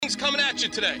things coming at you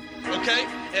today, okay?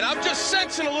 And I'm just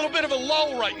sensing a little bit of a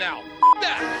lull right now.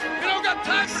 That. We don't got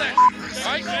time for that.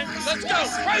 All right? Let's go.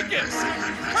 Crank it.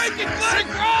 Crank it. Let it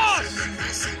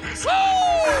cross.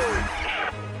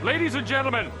 Woo! Ladies and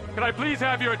gentlemen, can I please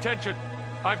have your attention?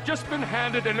 I've just been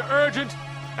handed an urgent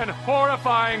and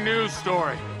horrifying news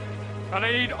story. And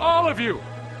I need all of you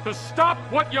to stop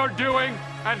what you're doing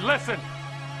and listen.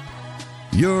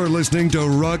 You're listening to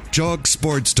Rock Chalk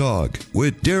Sports Talk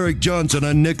with Derek Johnson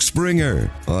and Nick Springer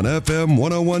on FM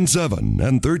 1017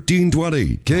 and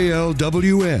 1320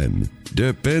 KLWN.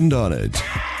 Depend on it.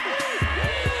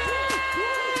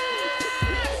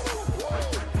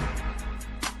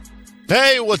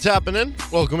 Hey, what's happening?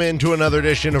 Welcome into another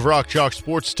edition of Rock Chalk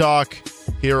Sports Talk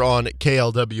here on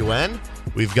KLWN.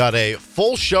 We've got a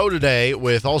full show today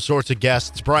with all sorts of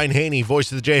guests. Brian Haney,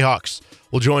 voice of the Jayhawks,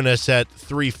 will join us at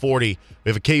 3:40. We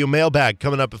have a KU mailbag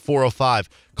coming up at 4:05.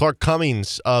 Clark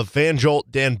Cummings of FanJolt,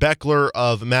 Dan Beckler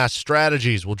of Mass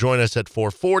Strategies will join us at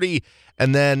 4:40.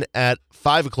 And then at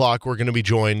 5 o'clock, we're going to be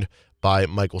joined by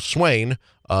Michael Swain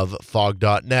of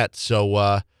Fog.net.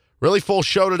 So really full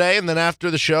show today. And then after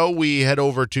the show, we head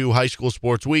over to High School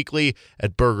Sports Weekly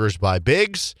at Burgers by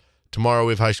Biggs. Tomorrow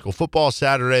we have high school football.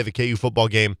 Saturday, the KU football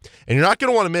game. And you're not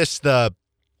going to want to miss the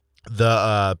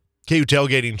KU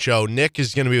tailgating show. Nick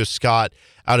is going to be with Scott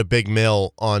out at Big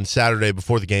Mill on Saturday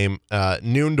before the game.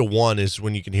 Noon to 1 is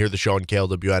when you can hear the show on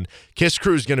KLWN. Kiss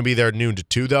Crew is going to be there noon to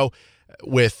 2, though.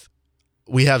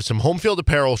 We have some home field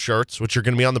apparel shirts, which are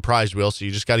going to be on the prize wheel, so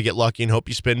you just got to get lucky and hope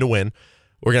you spin to win.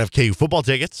 We're going to have KU football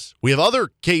tickets. We have other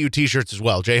KU t-shirts as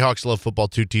well. Jayhawks Love Football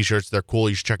 2 t-shirts. They're cool.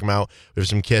 You should check them out. We have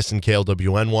some Kiss and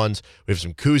KLWN ones. We have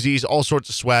some koozies, all sorts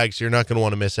of swag, so you're not going to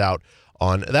want to miss out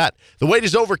on that. The wait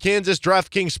is over, Kansas.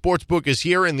 DraftKings Sportsbook is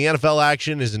here, and the NFL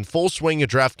action is in full swing at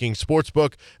DraftKings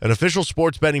Sportsbook, an official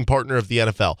sports betting partner of the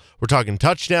NFL. We're talking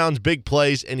touchdowns, big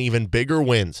plays, and even bigger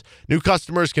wins. New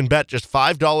customers can bet just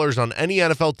 $5 on any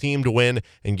NFL team to win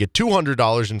and get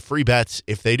 $200 in free bets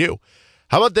if they do.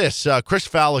 How about this? Chris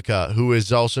Fallica, who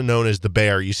is also known as the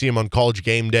Bear. You see him on College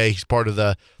Game Day. He's part of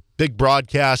the big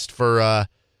broadcast for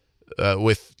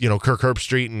with Kirk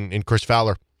Herbstreit and Chris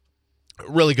Fowler.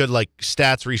 Really good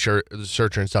stats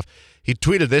researcher and stuff. He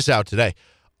tweeted this out today.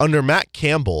 Under Matt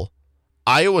Campbell,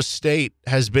 Iowa State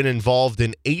has been involved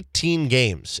in 18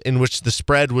 games in which the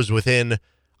spread was within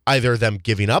either them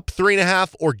giving up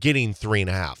 3.5 or getting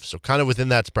 3.5. So kind of within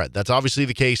that spread. That's obviously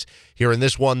the case here in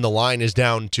this one. The line is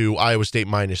down to Iowa State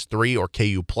 -3 or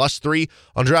KU +3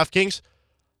 on DraftKings.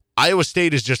 Iowa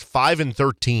State is just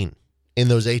 5-13 in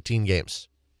those 18 games.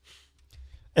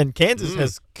 And Kansas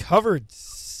has covered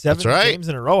 7 games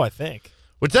in a row, I think.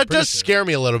 Which that does scare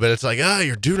me a little bit. It's like,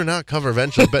 you're due to not cover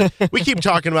eventually. But we keep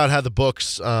talking about how the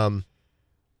books,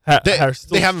 they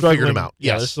haven't figured them out.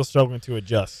 Yeah, they're still struggling to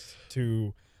adjust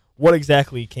to what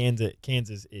exactly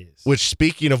Kansas is. Which,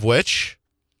 speaking of which,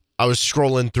 I was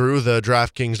scrolling through the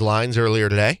DraftKings lines earlier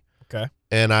today. Okay.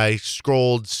 And I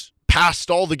scrolled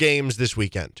past all the games this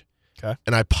weekend. Okay.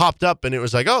 And I popped up, and it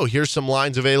was like, here's some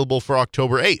lines available for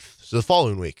October 8th. So the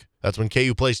following week. That's when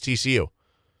KU plays TCU.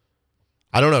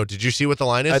 I don't know. Did you see what the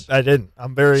line is? I didn't.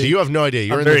 So you have no idea.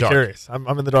 You're in the dark. I'm very curious. I'm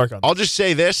in the dark on this. I'll just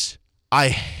say this. I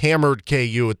hammered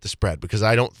KU at the spread because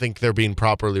I don't think they're being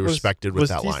properly respected with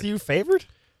that line. Was TCU favored?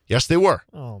 Yes, they were.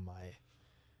 Oh, my.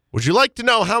 Would you like to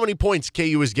know how many points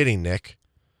KU is getting, Nick?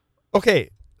 Okay.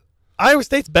 Iowa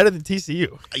State's better than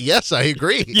TCU. Yes, I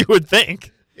agree. You would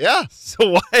think. Yeah.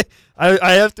 So why?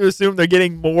 I have to assume they're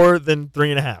getting more than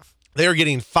 3.5. They are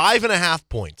getting 5.5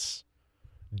 points.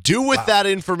 Do with that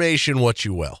information what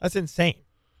you will. That's insane.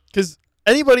 Because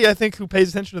anybody, I think, who pays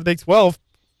attention to the Big 12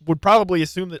 would probably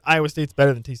assume that Iowa State's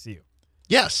better than TCU.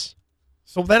 Yes.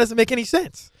 So that doesn't make any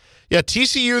sense. Yeah,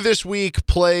 TCU this week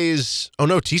plays... Oh,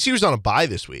 no, TCU's on a bye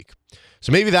this week.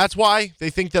 So maybe that's why they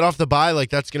think that off the bye,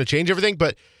 that's going to change everything.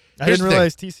 But I didn't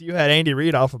realize TCU had Andy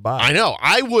Reid off a bye. I know.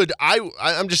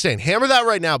 I'm just saying, hammer that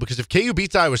right now because if KU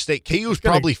beats Iowa State, KU is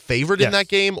probably favored in that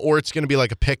game, or it's going to be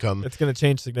like a pick-em. It's going to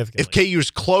change significantly. If KU is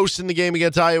close in the game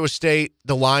against Iowa State,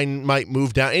 the line might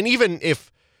move down. And even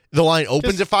if the line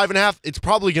opens at 5.5, it's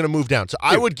probably going to move down. So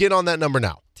I would get on that number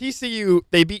now. TCU,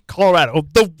 they beat Colorado,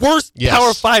 the worst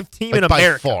Power 5 team in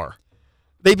America. By far.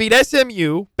 They beat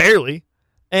SMU, barely,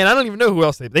 and I don't even know who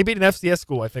else they beat an FCS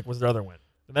school, I think, was their other win.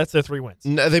 And that's their 3 wins.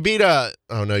 No, they beat oh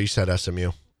no, you said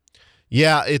SMU.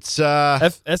 Yeah, it's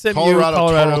SMU, Colorado,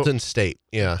 Tarleton State.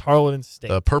 Yeah. Tarleton State.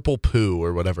 The Purple Poo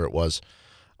or whatever it was.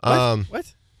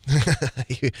 What?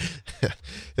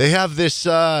 They have this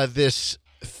this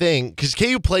thing because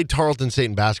KU played Tarleton State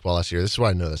in basketball last year. This is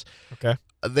why I know this. Okay.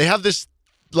 They have this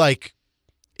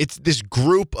it's this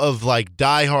group of like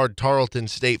diehard Tarleton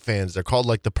State fans. They're called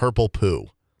like the Purple Poo.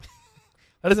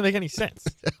 That doesn't make any sense.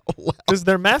 Because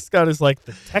their mascot is like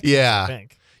the Texans, Yeah. I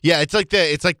think. Yeah, it's like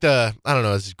the I don't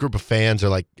know, this group of fans are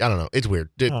like, I don't know, it's weird.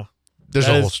 Huh. There's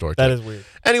a whole story. That to it. is weird.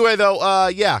 Anyway, though,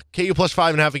 KU plus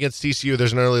 5.5 against TCU.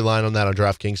 There's an early line on that on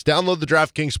DraftKings. Download the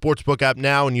DraftKings Sportsbook app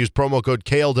now and use promo code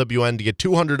KLWN to get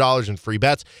 $200 in free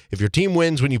bets if your team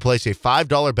wins when you place a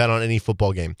 $5 bet on any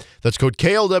football game. That's code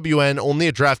KLWN only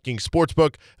at DraftKings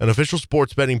Sportsbook, an official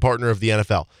sports betting partner of the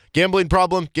NFL. Gambling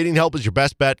problem? Getting help is your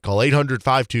best bet. Call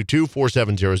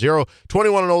 800-522-4700.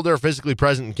 21 and older, physically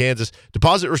present in Kansas.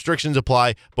 Deposit restrictions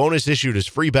apply. Bonus issued as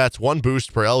free bets, 1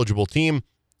 boost per eligible team.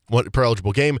 Per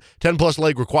eligible game, 10-plus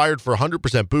leg required for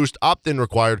 100% boost, opt-in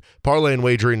required, parlay and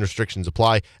wagering restrictions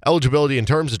apply. Eligibility and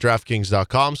terms at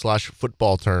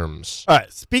DraftKings.com/football terms. All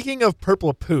right, speaking of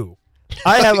Purple Poo,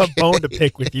 I have a bone to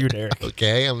pick with you, Derek.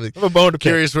 Okay, I have a bone to pick.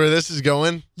 Curious where this is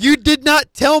going. You did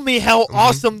not tell me how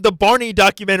awesome the Barney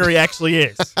documentary actually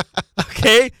is.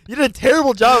 Okay? You did a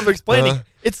terrible job of explaining.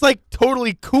 It's like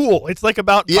totally cool. It's like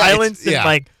about violence and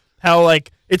like how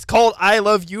like it's called I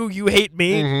Love You, You Hate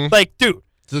Me. Like, dude.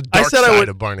 The dark side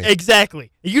of Barney.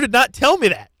 Exactly. You did not tell me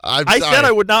that. I said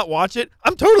I would not watch it.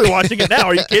 I'm totally watching it now.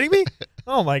 Are you kidding me?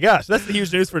 Oh, my gosh. That's the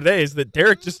huge news for today is that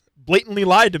Derek just blatantly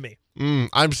lied to me.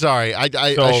 I'm sorry. I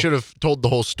should have told the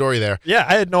whole story there. Yeah,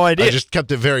 I had no idea. I just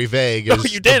kept it very vague. No,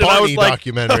 as you did. The Barney I was like,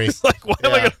 documentary. I was like, why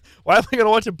am I going to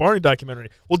watch a Barney documentary?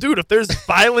 Well, dude, if there's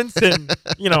violence and,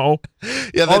 all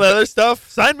the other stuff,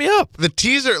 sign me up. The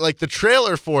teaser, like the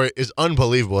trailer for it is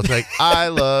unbelievable. It's like, I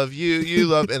love you, you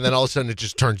love, and then all of a sudden it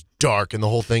just turns dark and the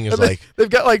whole thing is like they've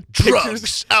got like drugs,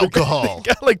 pictures, alcohol.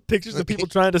 They've got like pictures of people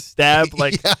trying to stab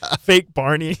like fake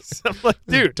Barneys. I'm like,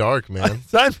 dude, dark, man.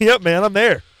 Sign me up, man. I'm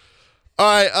there. All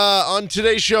right, on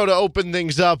today's show, to open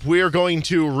things up, we are going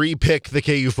to repick the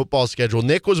KU football schedule.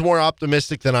 Nick was more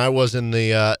optimistic than I was in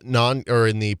the in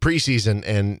the preseason,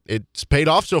 and it's paid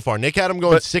off so far. Nick had him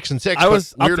going 6-6. I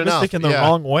was weird optimistic enough. in the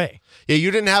wrong way. Yeah, you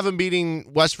didn't have him beating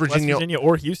West Virginia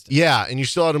or Houston. Yeah, and you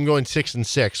still had him going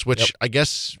 6-6, which I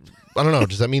guess I don't know.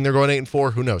 Does that mean they're going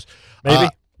 8-4? Who knows?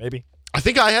 Maybe. I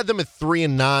think I had them at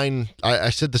 3-9.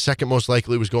 I said the second most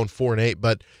likely was going 4-8,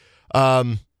 but.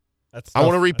 I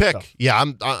want to repick. Yeah,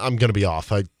 I'm going to be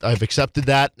off. I've accepted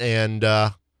that, and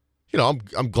I'm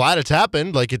glad it's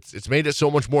happened. Like it's made it so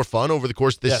much more fun over the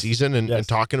course of this season and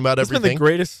talking about everything. It's been the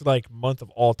greatest month of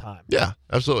all time. Yeah,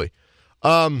 absolutely.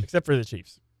 Except for the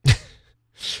Chiefs.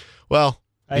 Well,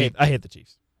 I hate the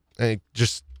Chiefs.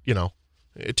 Just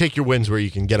take your wins where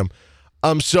you can get them.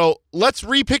 So let's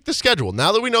repick the schedule.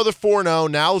 Now that we know they're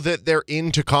 4-0, now that they're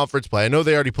into conference play, I know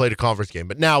they already played a conference game,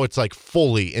 but now it's like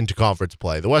fully into conference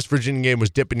play. The West Virginia game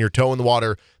was dipping your toe in the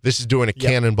water. This is doing a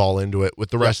cannonball into it with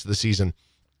the rest of the season.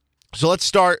 So let's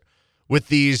start with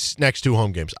these next 2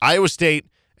 home games, Iowa State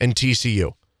and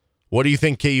TCU. What do you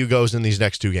think KU goes in these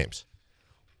next 2 games?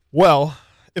 Well,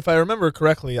 if I remember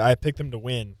correctly, I picked them to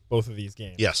win both of these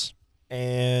games. Yes.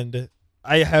 And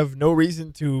I have no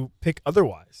reason to pick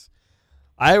otherwise.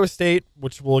 Iowa State,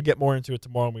 which we'll get more into it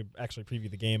tomorrow when we actually preview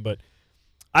the game, but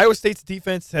Iowa State's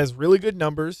defense has really good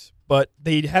numbers, but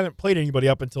they haven't played anybody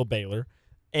up until Baylor.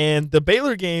 And the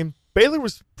Baylor game, Baylor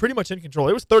was pretty much in control.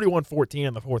 It was 31-14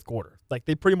 in the fourth quarter. Like,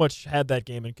 they pretty much had that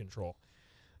game in control.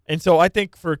 And so I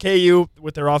think for KU,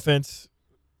 with their offense,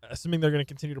 assuming they're going to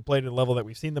continue to play to the level that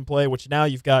we've seen them play, which now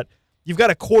you've got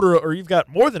a quarter, or you've got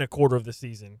more than a quarter of the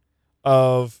season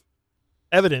of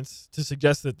evidence to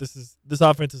suggest that this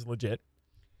offense is legit.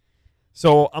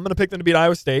 So I'm going to pick them to beat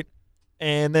Iowa State.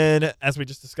 And then, as we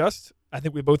just discussed, I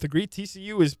think we both agree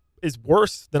TCU is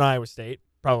worse than Iowa State,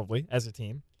 probably, as a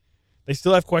team. They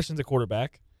still have questions at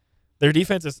quarterback.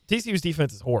 TCU's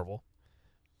defense is horrible.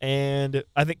 And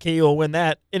I think KU will win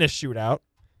that in a shootout.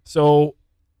 So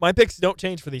my picks don't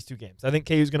change for these 2 games. I think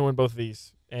KU is going to win both of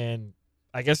these. And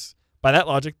I guess by that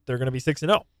logic, they're going to be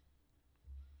 6-0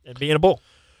 and be in a bowl.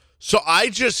 So I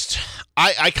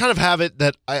kind of have it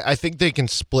that I think they can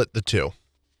split the 2.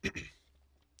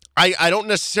 I don't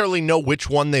necessarily know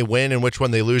which one they win and which one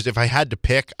they lose. If I had to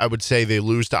pick, I would say they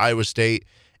lose to Iowa State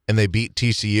and they beat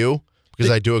TCU,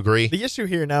 because I do agree. The issue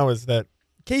here now is that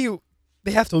KU,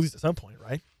 they have to lose at some point,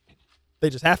 right? They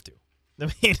just have to.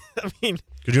 I mean.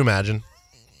 Could you imagine?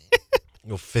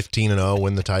 Go 15-0,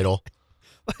 win the title.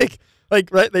 Like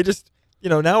right? They just,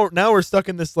 now we're stuck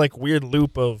in this weird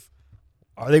loop of,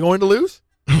 are they going to lose?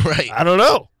 Right. I don't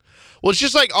know. Well, it's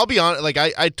just I'll be honest,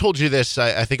 I told you this,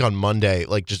 I think on Monday,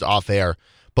 just off air.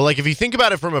 But if you think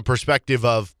about it from a perspective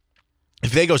of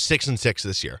if they go 6-6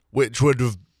 this year, which would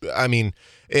have I mean,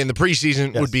 in the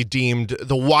preseason would be deemed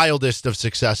the wildest of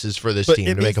successes for this but team it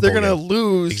to means make a they're bowl going to game.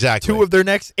 lose Exactly. 2 of their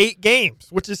next 8 games,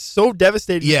 which is so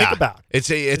devastating to think about. It's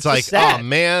just like, sad. oh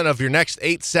man, of your next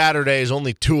 8 Saturdays,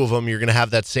 only 2 of them you're going to have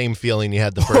that same feeling you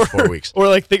had the first 4 weeks. Or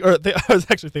I was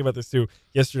actually thinking about this too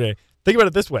yesterday. Think about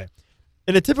it this way: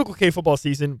 in a typical K football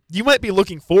season, you might be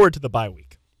looking forward to the bye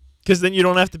week because then you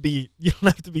don't have to be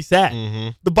sad. Mm-hmm.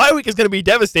 The bye week is going to be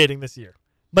devastating this year.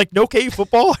 Like no KU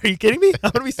football? Are you kidding me?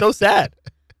 I'm going to be so sad.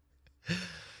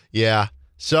 Yeah.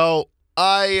 So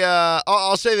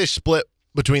I'll say they split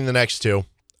between the next 2.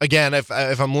 Again, if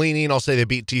I'm leaning, I'll say they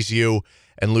beat TCU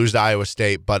and lose to Iowa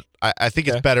State. But I think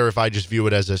it's better if I just view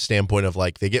it as a standpoint of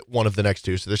like they get one of the next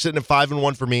 2. So they're sitting at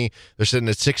 5-1 for me. They're sitting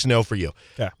at 6-0 for you.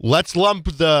 Okay. Let's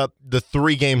lump the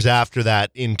 3 games after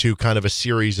that into kind of a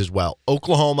series as well.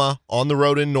 Oklahoma on the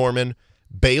road in Norman,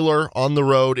 Baylor on the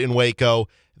road in Waco.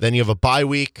 Then you have a bye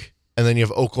week, and then you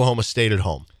have Oklahoma State at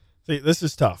home. See, this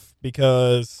is tough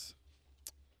because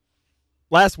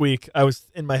last week I was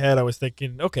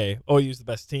thinking, okay, OU's the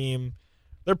best team.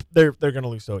 They're going to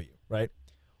lose to OU, right?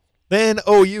 Then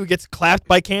OU gets clapped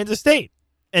by Kansas State.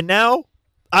 And now,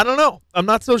 I don't know. I'm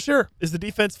not so sure. Is the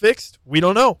defense fixed? We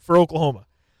don't know for Oklahoma.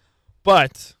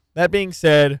 But that being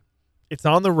said, it's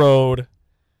on the road.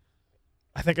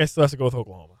 I think I still have to go with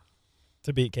Oklahoma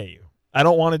to beat KU. I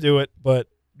don't want to do it, but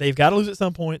they've got to lose at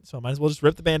some point, so I might as well just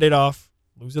rip the Band-Aid off,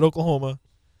 lose at Oklahoma.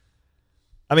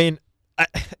 I mean,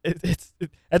 it's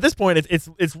at this point,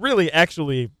 it's really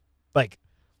actually like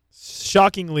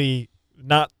shockingly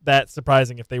not that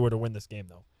surprising if they were to win this game,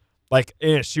 though. Like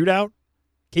in a shootout,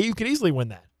 KU could easily win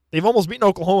that. They've almost beaten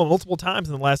Oklahoma multiple times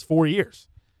in the last 4 years.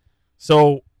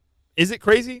 So is it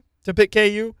crazy to pick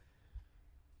KU?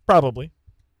 Probably.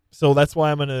 So that's why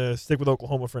I'm going to stick with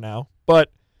Oklahoma for now. But,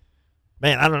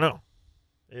 man, I don't know.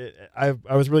 I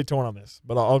was really torn on this,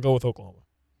 but I'll go with Oklahoma.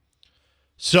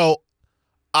 So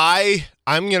I'm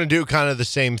going to do kind of the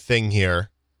same thing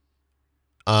here,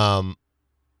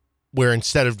 where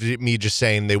instead of me just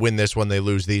saying they win this one, they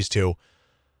lose these 2,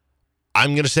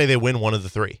 I'm going to say they win one of the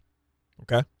 3.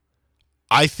 Okay.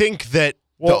 I think that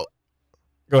Well,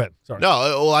 go ahead. Sorry. No,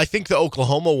 well, I think the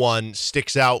Oklahoma one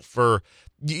sticks out for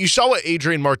 – you saw what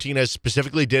Adrian Martinez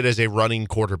specifically did as a running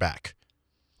quarterback.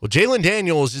 Well, Jalen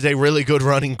Daniels is a really good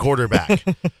running quarterback,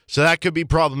 so that could be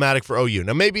problematic for OU.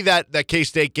 Now, maybe that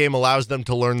K-State game allows them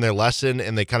to learn their lesson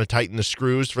and they kind of tighten the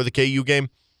screws for the KU game.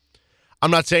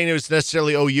 I'm not saying it was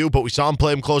necessarily OU, but we saw them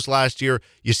play them close last year.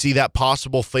 You see that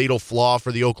possible fatal flaw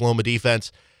for the Oklahoma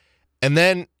defense. And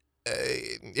then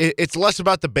it's less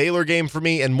about the Baylor game for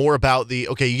me and more about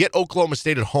you get Oklahoma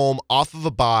State at home off of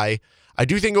a bye. I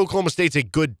do think Oklahoma State's a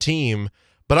good team,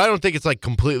 but I don't think it's like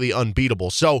completely unbeatable.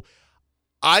 So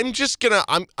I'm just gonna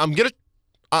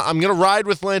ride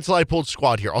with Lance Leipold's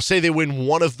squad here. I'll say they win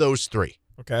one of those 3.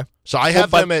 Okay. So I have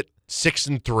them at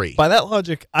 6-3. By that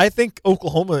logic, I think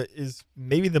Oklahoma is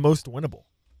maybe the most winnable.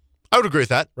 I would agree with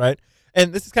that. Right?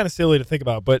 And this is kind of silly to think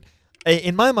about, but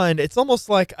in my mind, it's almost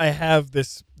like I have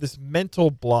this mental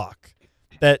block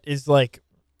that is like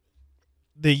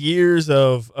the years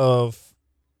of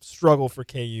struggle for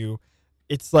KU.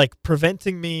 It's like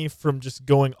preventing me from just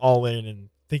going all in and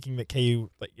thinking that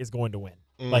KU is going to win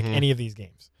like any of these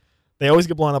games. They always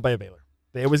get blown up by a Baylor.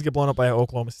 They always get blown up by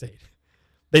Oklahoma State.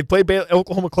 They played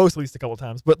Oklahoma close at least a couple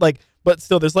times, but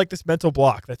still, there's like this mental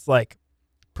block that's like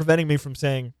preventing me from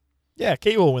saying, "Yeah,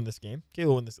 KU will win this game. KU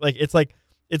will win this."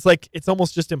 It's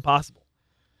almost just impossible,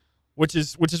 which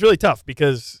is really tough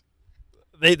because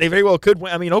they very well could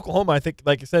win. I mean, Oklahoma, I think,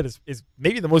 like I said, is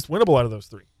maybe the most winnable out of those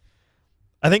 3.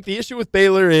 I think the issue with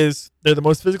Baylor is they're the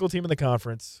most physical team in the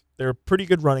conference. They're a pretty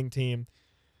good running team.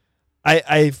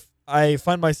 I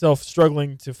find myself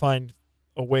struggling to find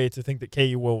a way to think that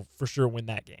KU will for sure win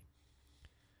that game.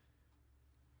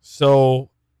 So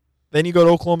then you go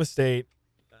to Oklahoma State.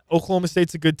 Oklahoma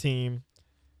State's a good team.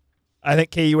 I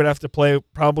think KU would have to play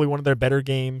probably one of their better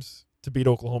games to beat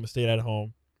Oklahoma State at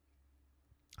home.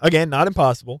 Again, not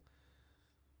impossible.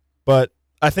 But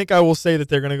I think I will say that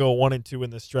they're going to go 1-2 in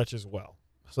this stretch as well.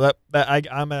 So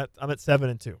I'm at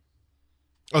 7-2.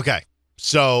 Okay,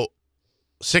 so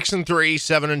 6-3,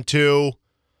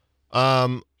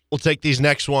 7-2. We'll take these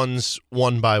next ones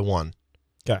one by one.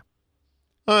 Okay.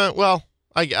 Well,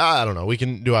 I don't know. We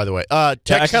can do either way. Texas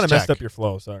I kind of Tech. messed up your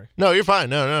flow. Sorry. No, you're fine.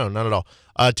 No, not at all.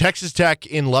 Texas Tech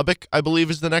in Lubbock, I believe,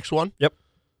 is the next one. Yep.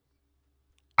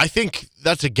 I think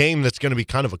that's a game that's going to be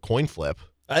kind of a coin flip.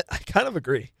 I kind of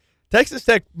agree. Texas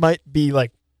Tech might be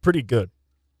like pretty good,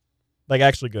 like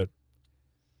actually good,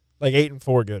 like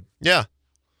 8-4 good. Yeah.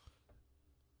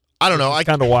 I don't know. It's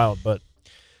kind of wild, but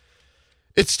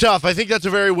It's tough. I think that's a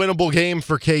very winnable game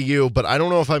for KU, but I don't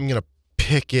know if I'm going to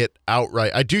pick it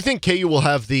outright. I do think KU will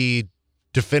have the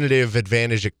definitive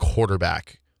advantage at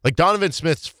quarterback. Like, Donovan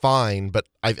Smith's fine, but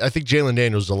I think Jalen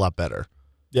Daniels is a lot better.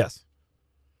 Yes.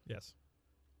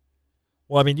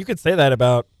 Well, I mean, you could say that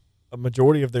about a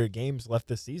majority of their games left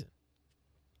this season.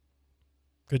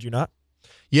 Could you not?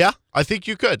 Yeah, I think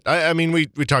you could. I mean, we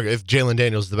talk, if Jalen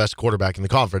Daniels is the best quarterback in the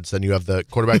conference, then you have the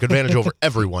quarterback advantage over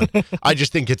everyone. I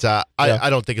just think it's I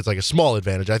don't think it's like a small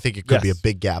advantage. I think it could be a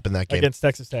big gap in that game. Against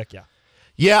Texas Tech, yeah.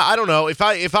 Yeah, I don't know.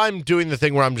 If I'm doing the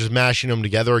thing where I'm just mashing them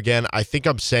together again, I think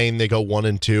I'm saying they go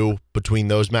 1-2 between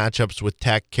those matchups with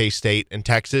Tech, K-State, and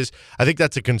Texas. I think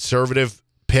that's a conservative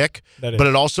pick, but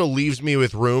it also leaves me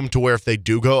with room to where if they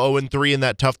do go 0-3 in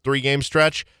that tough 3-game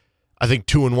stretch, I think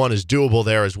 2-1 is doable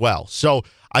there as well. So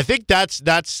I think that's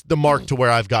the mark to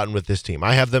where I've gotten with this team.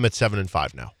 I have them at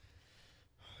 7-5 now.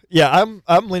 Yeah,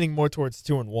 I'm leaning more towards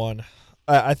 2-1.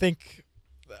 I think,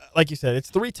 like you said, it's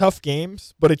 3 tough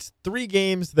games, but it's 3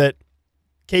 games that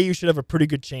KU should have a pretty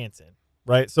good chance in,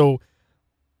 right? So,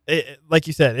 like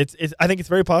you said, I think it's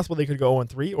very possible they could go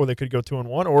 0-3, or they could go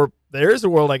 2-1, or there is a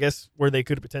world, I guess, where they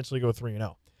could potentially go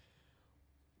 3-0.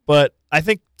 But I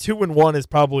think 2-1 is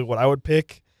probably what I would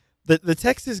pick. The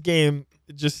Texas game,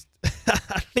 just I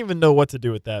don't even know what to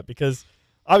do with that, because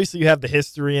obviously you have the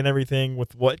history and everything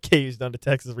with what KU's done to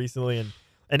Texas recently, and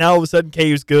now all of a sudden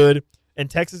KU's good, and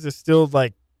Texas is still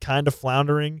like kind of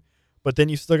floundering, but then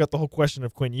you still got the whole question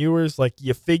of Quinn Ewers. Like,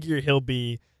 you figure he'll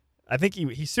be, I think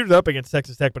he suited up against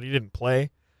Texas Tech, but he didn't play,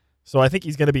 so I think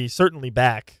he's going to be certainly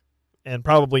back and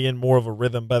probably in more of a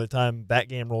rhythm by the time that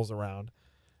game rolls around.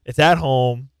 It's at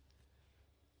home.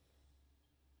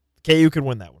 KU could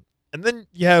win that one. And then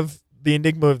you have the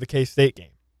enigma of the K-State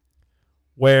game,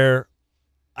 where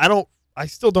I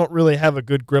still don't really have a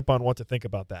good grip on what to think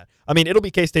about that. I mean, it'll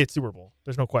be K-State's Super Bowl.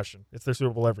 There's no question. It's their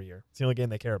Super Bowl every year. It's the only game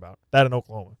they care about. That and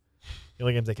Oklahoma. The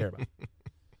only games they care about.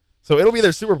 So it'll be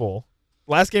their Super Bowl.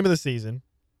 Last game of the season.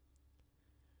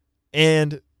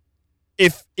 And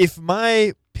if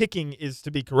my picking is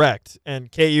to be correct, and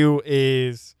KU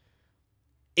is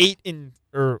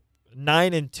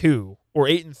 9-2 or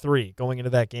 8-3 going into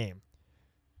that game,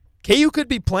 KU could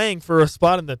be playing for a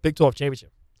spot in the Big 12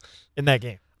 championship in that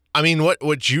game. I mean,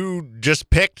 what you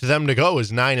just picked them to go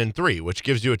is 9-3, which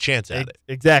gives you a chance at it.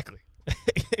 Exactly.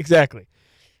 Exactly.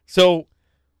 So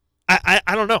I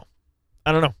don't know.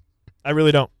 I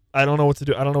really don't. I don't know what to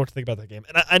do. I don't know what to think about that game.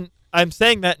 And I'm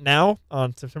saying that now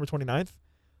on September 29th.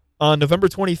 On November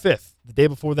 25th, the day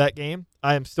before that game,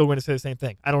 I am still going to say the same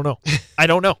thing. I don't know. I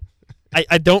don't know.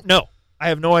 I don't know. I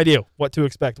have no idea what to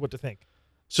expect, what to think.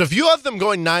 So if you have them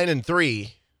going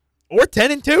 9-3 or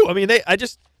 10-2, I mean,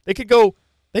 they could go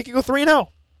 3-0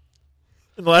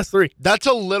 in the last 3. That's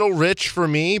a little rich for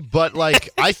me, but like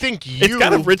I think it's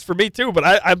kind of rich for me too. But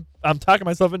I'm talking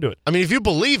myself into it. I mean, if you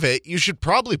believe it, you should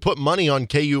probably put money on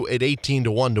KU at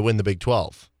 18-1 to win the Big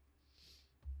 12.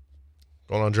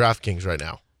 Going on DraftKings right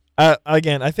now.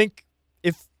 Again, I think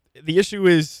if the issue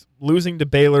is losing to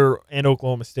Baylor and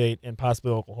Oklahoma State and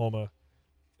possibly Oklahoma,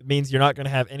 it means you're not going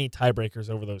to have any tiebreakers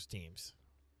over those teams.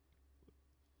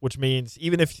 Which means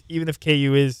even if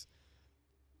KU is,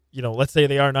 let's say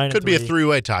they are 9-3. Could be a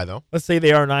 3-way tie though. Let's say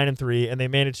they are 9-3 and they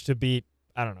manage to beat,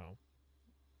 I don't know,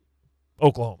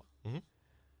 Oklahoma. Mm-hmm.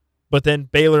 But then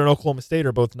Baylor and Oklahoma State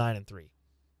are both 9-3.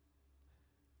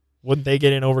 Wouldn't they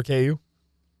get in over KU?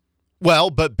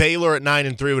 Well, but Baylor at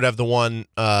 9-3 would have the one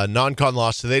non-con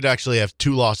loss, so they'd actually have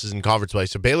 2 losses in conference play.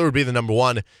 So Baylor would be the number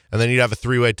 1, and then you'd have a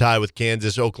 3-way tie with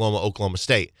Kansas, Oklahoma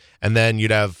State, and then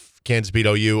you'd have Kansas beat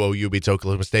OU beats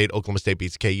Oklahoma State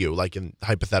beats KU, like in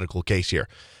hypothetical case here.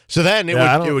 So then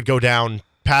it would go down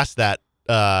past that.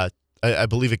 I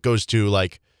believe it goes to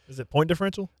like. Is it point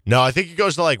differential? No, I think it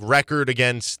goes to like record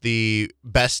against the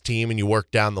best team, and you work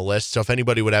down the list. So if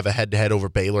anybody would have a head-to-head over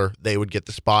Baylor, they would get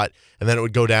the spot, and then it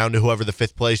would go down to whoever the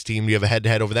 5th place team. You have a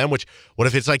head-to-head over them. Which, what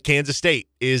if it's like Kansas State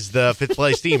is the 5th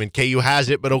place team, and KU has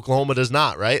it, but Oklahoma does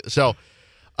not, right? So,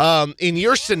 in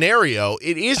your scenario,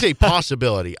 it is a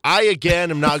possibility. I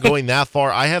again am not going that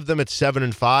far. I have them at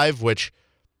 7-5, which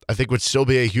I think would still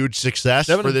be a huge success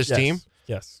for this team.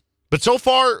 Yes. But so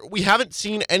far, we haven't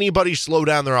seen anybody slow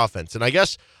down their offense. And I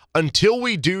guess until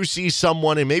we do see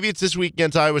someone, and maybe it's this week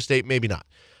against Iowa State, maybe not,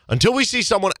 until we see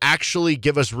someone actually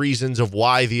give us reasons of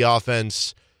why the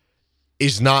offense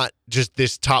is not just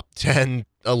this top 10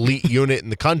 elite unit in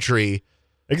the country.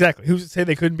 Exactly. Who's to say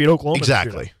they couldn't beat Oklahoma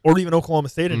exactly. in a shootout? Or even Oklahoma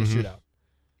State in a shootout.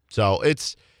 So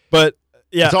it's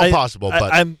all possible.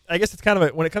 But I guess it's kind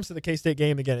of when it comes to the K-State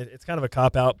game, again, it's kind of a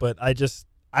cop-out, but I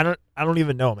don't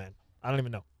even know, man. I don't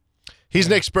even know. He's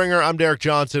Nick Springer. I'm Derek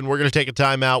Johnson. We're going to take a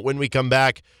timeout. When we come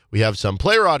back, we have some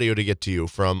player audio to get to you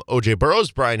from O.J.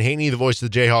 Burrows. Brian Haney, the voice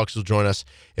of the Jayhawks, will join us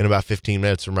in about 15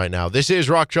 minutes from right now. This is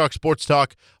Rock Chalk Sports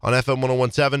Talk on FM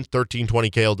 1017, 1320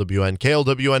 KLWN,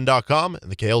 KLWN.com,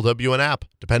 and the KLWN app.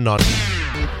 Depend on it.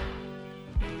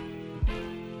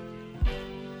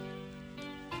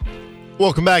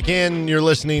 Welcome back in. You're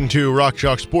listening to Rock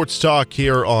Chalk Sports Talk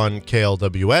here on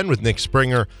KLWN with Nick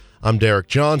Springer. I'm Derek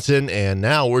Johnson, and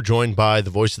now we're joined by the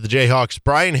voice of the Jayhawks,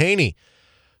 Brian Haney.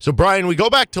 So, Brian, we go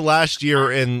back to last year,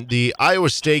 and the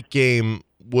Iowa State game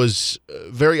was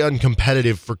very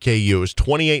uncompetitive for KU. It was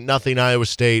 28-0 Iowa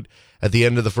State at the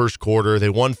end of the first quarter. They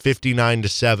won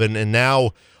 59-7, and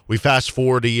now we fast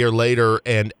forward a year later,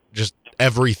 and just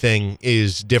everything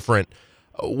is different.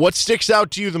 What sticks out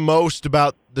to you the most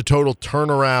about the total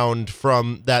turnaround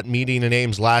from that meeting in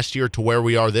Ames last year to where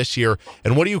we are this year?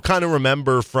 And what do you kind of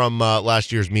remember from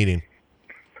last year's meeting?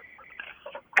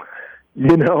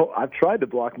 You know, I've tried to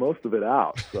block most of it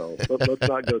out, so let's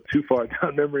not go too far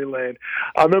down memory lane.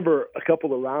 I remember a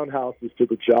couple of roundhouses to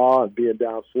the jaw and being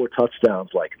down 4 touchdowns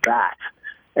like that.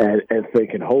 And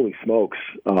thinking, holy smokes,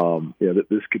 that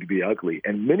this could be ugly.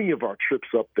 And many of our trips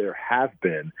up there have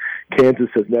been. Kansas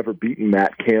has never beaten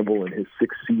Matt Campbell in his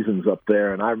 6 seasons up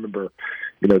there. And I remember,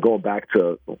 going back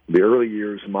to the early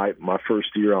years, my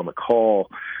first year on the call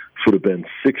should have been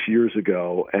 6 years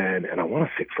ago, and I want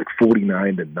to say it's like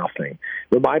 49-0.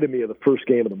 Reminded me of the first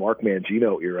game of the Mark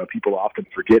Mangino era. People often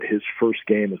forget his first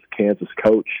game as a Kansas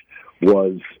coach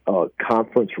was a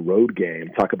conference road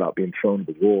game. Talk about being thrown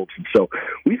to the wolves. And so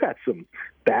we've had some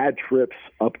bad trips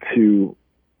up to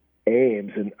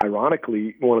Ames, and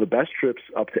ironically, one of the best trips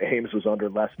up to Ames was under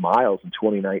Les Miles in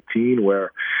 2019,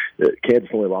 where Kansas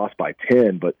only lost by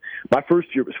 10. But my first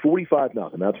year was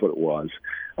 45-0. That's what it was.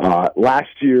 Last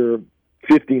year,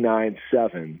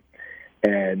 59-7.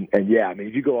 And yeah, I mean,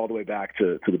 if you go all the way back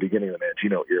to the beginning of the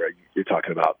Mangino era, you're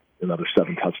talking about another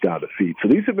 7 touchdown defeat. So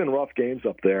these have been rough games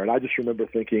up there. And I just remember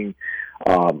thinking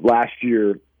last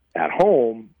year at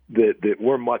home that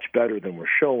we're much better than we're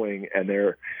showing, and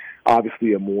they're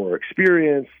obviously a more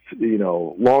experienced,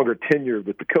 longer tenure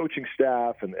with the coaching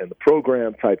staff and the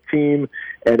program type team,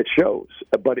 and it shows.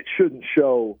 But it shouldn't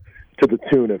show to the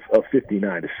tune of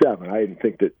 59-7. I didn't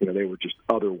think that they were just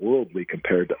otherworldly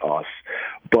compared to us.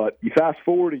 But you fast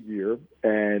forward a year,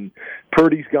 and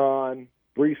Purdy's gone.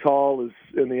 Breece Hall is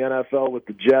in the NFL with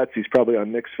the Jets. He's probably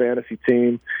on Nick's fantasy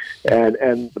team. And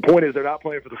the point is they're not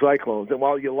playing for the Cyclones. And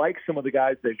while you like some of the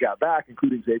guys they've got back,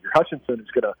 including Xavier Hutchinson,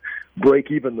 who's going to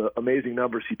break even the amazing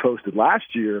numbers he posted last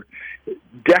year,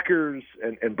 Deckers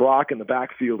and Brock in the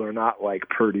backfield are not like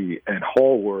Purdy and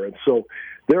Hall were. And so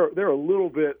they're a little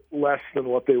bit less than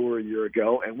what they were a year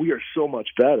ago, and we are so much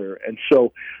better. And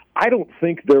so I don't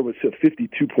think there was a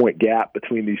 52-point gap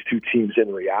between these two teams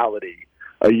in reality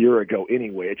a year ago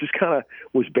anyway. It just kind of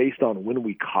was based on when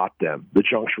we caught them, the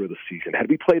juncture of the season. Had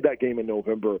we played that game in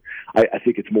November, I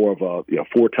think it's more of a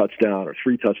 4-touchdown or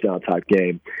 3-touchdown type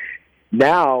game.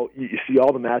 Now you see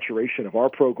all the maturation of our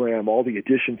program, all the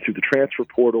additions to the transfer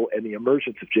portal, and the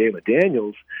emergence of Jalen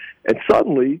Daniels, and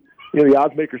suddenly the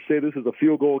odds makers say this is a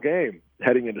field goal game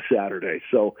heading into Saturday.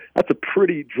 So that's a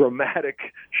pretty dramatic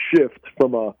shift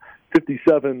from a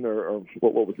 57 or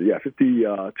what was it? Yeah,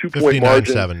 52-point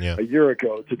margin a year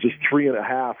ago to just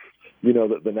 3.5,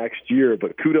 the next year.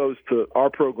 But kudos to our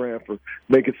program for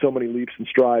making so many leaps and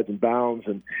strides and bounds,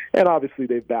 and obviously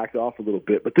they've backed off a little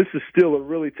bit. But this is still a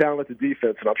really talented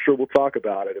defense, and I'm sure we'll talk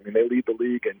about it. I mean, they lead the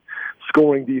league in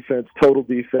scoring defense, total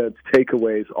defense,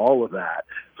 takeaways, all of that.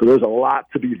 So there's a lot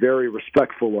to be very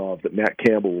respectful of that Matt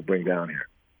Campbell will bring down here.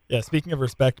 Yeah, speaking of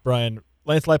respect, Brian,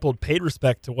 Lance Leipold paid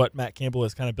respect to what Matt Campbell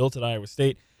has kind of built at Iowa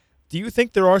State. Do you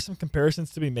think there are some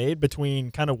comparisons to be made between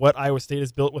kind of what Iowa State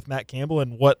has built with Matt Campbell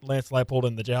and what Lance Leipold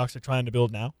and the Jayhawks are trying to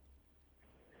build now?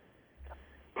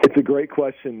 It's a great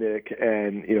question, Nick.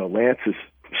 And, Lance has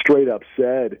straight up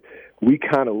said we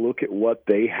kind of look at what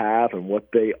they have and what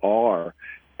they are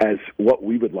as what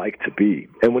we would like to be.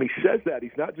 And when he says that,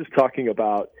 he's not just talking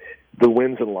about the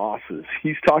wins and losses.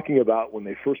 He's talking about when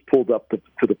they first pulled up to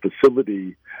the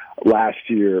facility last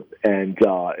year, and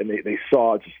they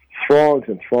saw just throngs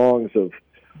and throngs of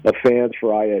fans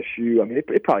for ISU. I mean,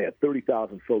 they probably had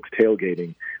 30,000 folks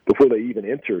tailgating before they even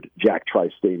entered Jack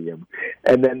Trice Stadium.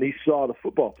 And then they saw the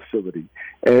football facility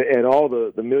and all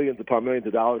the millions upon millions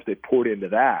of dollars they poured into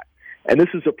that. And this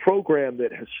is a program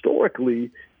that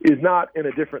historically is not in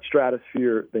a different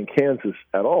stratosphere than Kansas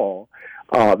at all.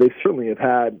 They certainly have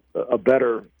had a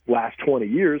better last 20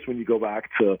 years when you go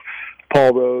back to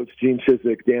Paul Rhodes, Gene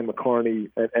Chizik, Dan McCarney,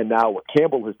 and now what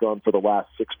Campbell has done for the last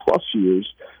 6+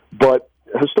 years. But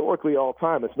historically all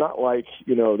time, it's not like,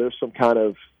 there's some kind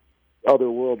of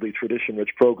otherworldly tradition-rich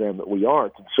program that we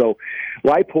aren't. And so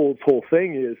Leipold's whole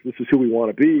thing is, this is who we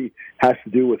want to be, has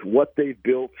to do with what they've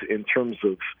built in terms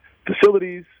of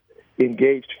facilities,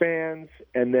 engaged fans,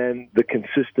 and then the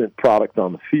consistent product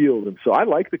on the field. And so I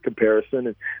like the comparison,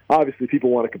 and obviously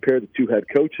people want to compare the two head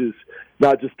coaches,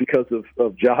 not just because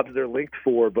of jobs they're linked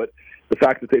for, but the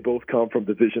fact that they both come from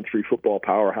Division III football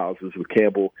powerhouses, with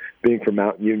Campbell being from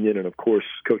Mount Union, and of course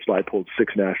Coach Leipold's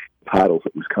 6 national titles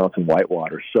at Wisconsin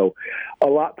Whitewater. So a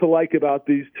lot to like about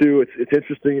these two. It's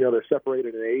interesting, they're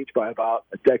separated in age by about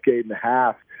a decade and a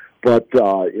half, but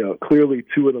clearly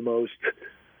two of the most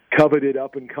coveted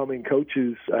up-and-coming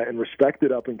coaches and respected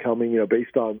up-and-coming,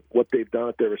 based on what they've done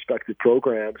at their respective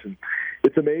programs. And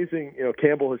it's amazing,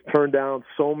 Campbell has turned down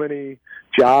so many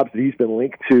jobs that he's been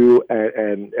linked to,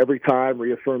 and every time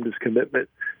reaffirmed his commitment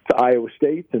to Iowa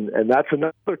State. And that's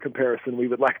another comparison we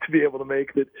would like to be able to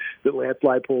make, that Lance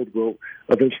Leipold will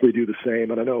eventually do the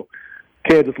same. And I know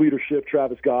Kansas leadership,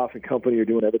 Travis Goff and company, are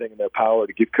doing everything in their power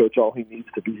to give Coach all he needs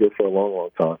to be here for a long, long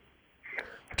time.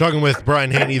 Talking with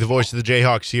Brian Haney, the voice of the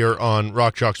Jayhawks, here on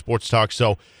Rock Chalk Sports Talk.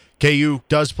 So KU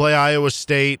does play Iowa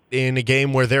State in a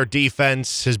game where their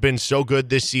defense has been so good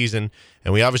this season,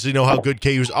 and we obviously know how good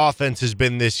KU's offense has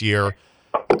been this year.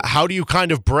 How do you kind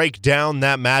of break down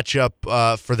that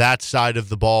matchup for that side of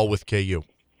the ball with KU?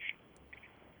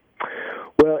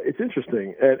 Well, it's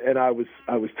interesting, and I was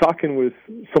talking with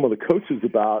some of the coaches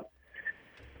about,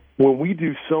 when we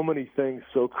do so many things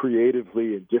so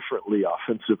creatively and differently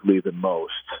offensively than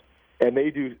most, and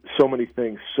they do so many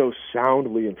things so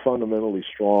soundly and fundamentally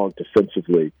strong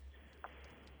defensively,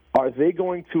 are they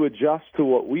going to adjust to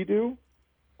what we do,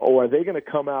 or are they going to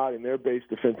come out in their base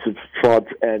defensive front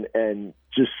and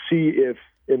just see if,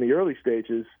 in the early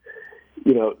stages,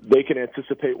 they can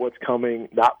anticipate what's coming,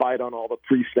 not bite on all the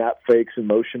pre-snap fakes and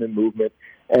motion and movement,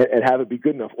 and have it be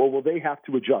good enough? Or will they have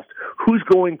to adjust? Who's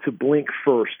going to blink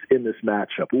first in this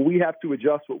matchup? Will we have to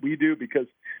adjust what we do because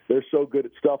they're so good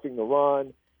at stuffing the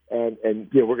run? And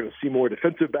we're going to see more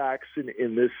defensive backs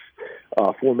in this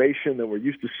formation than we're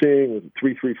used to seeing, with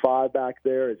 3-3-5 back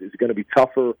there. Is it going to be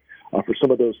tougher for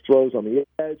some of those throws on the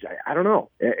edge? I don't know.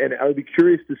 And I would be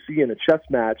curious to see in a chess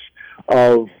match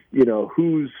of,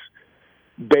 who's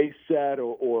base set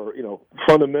or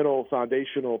fundamental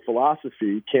foundational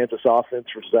philosophy, Kansas offense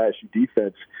versus ISU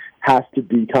defense, has to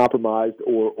be compromised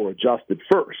or adjusted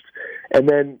first. And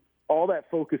then all that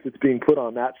focus that's being put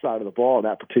on that side of the ball in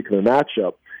that particular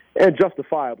matchup, and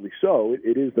justifiably so,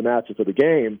 it is the matchup of the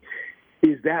game,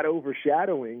 is that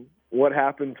overshadowing what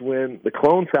happens when the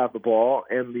Clones have the ball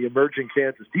and the emerging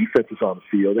Kansas defense is on the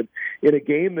field. And in a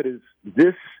game that is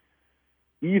this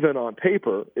even on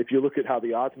paper, if you look at how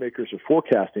the odds makers are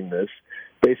forecasting this,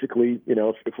 basically,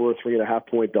 if we're a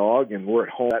 3.5-point dog and we're at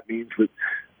home, that means that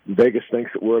Vegas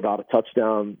thinks that we're about a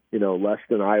touchdown, less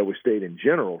than Iowa State in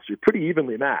general. So you're pretty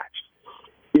evenly matched.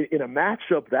 In a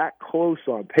matchup that close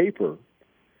on paper,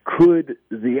 could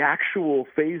the actual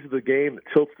phase of the game that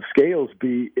tilts the scales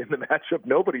be in the matchup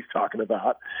nobody's talking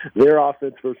about, their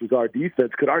offense versus our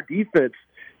defense? Could our defense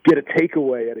get a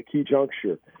takeaway at a key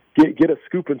juncture, get a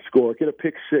scoop and score, get a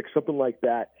pick six, something like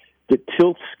that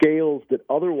tilts scales that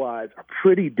otherwise are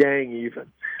pretty dang even?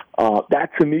 That,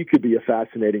 to me, could be a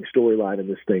fascinating storyline in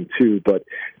this thing, too. But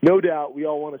no doubt we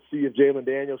all want to see if Jalen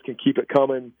Daniels can keep it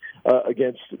coming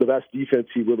against the best defense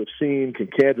he will have seen. Can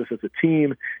Kansas as a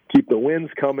team keep the wins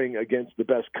coming against the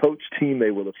best coach team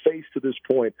they will have faced to this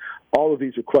point? All of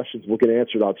these are questions we'll get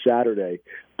answered on Saturday.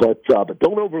 But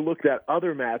don't overlook that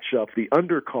other matchup, the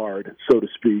undercard, so to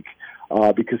speak,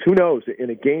 because who knows, in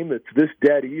a game that's this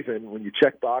dead even, when you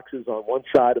check boxes on one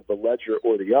side of the ledger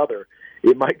or the other,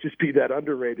 it might just be that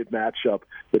underrated matchup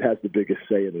that has the biggest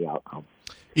say in the outcome.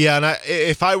 Yeah, and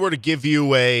if I were to give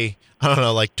you a,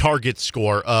 target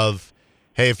score of,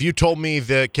 hey, if you told me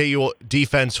the KU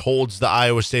defense holds the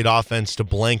Iowa State offense to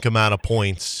blank amount of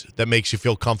points that makes you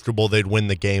feel comfortable they'd win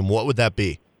the game, what would that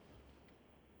be?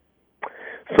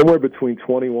 Somewhere between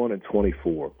 21 and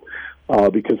 24.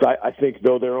 Because I think,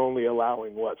 though they're only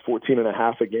allowing,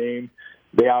 14.5 a game,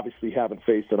 they obviously haven't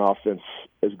faced an offense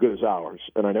as good as ours.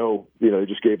 And I know, they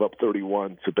just gave up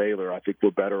 31 to Baylor. I think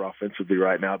we're better offensively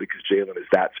right now because Jalen is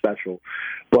that special.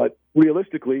 But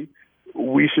realistically,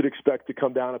 we should expect to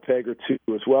come down a peg or two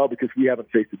as well, because we haven't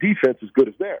faced a defense as good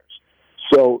as theirs.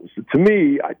 So to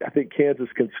me, I think Kansas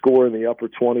can score in the upper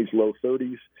 20s, low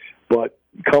 30s, but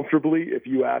comfortably, if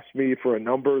you ask me for a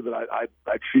number that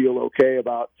I'd feel okay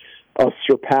about us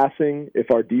surpassing,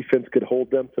 if our defense could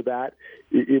hold them to that,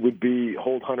 it would be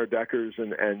hold Hunter Deckers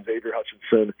and Xavier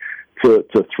Hutchinson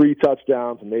to 3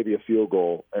 touchdowns and maybe a field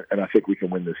goal, and I think we can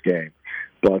win this game.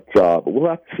 But we'll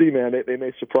have to see, man. They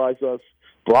may surprise us.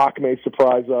 Brock may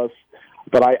surprise us.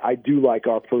 But I do like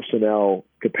our personnel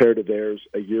compared to theirs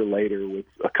a year later with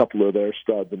a couple of their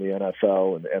studs in the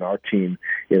NFL and our team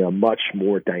in a much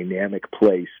more dynamic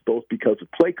place, both because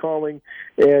of play calling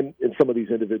and in some of these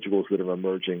individuals that are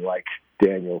emerging like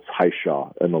Daniels,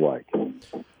 Highshaw, and the like.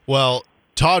 Well,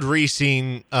 Todd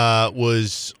Reesing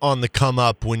was on the come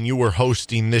up when you were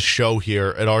hosting this show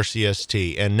here at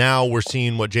RCST, and now we're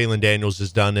seeing what Jalon Daniels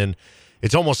has done, and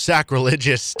it's almost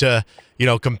sacrilegious to,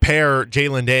 compare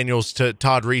Jalon Daniels to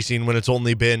Todd Reesing when it's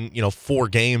only been, 4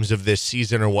 games of this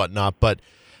season or whatnot. But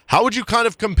how would you kind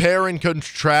of compare and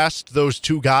contrast those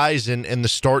two guys and the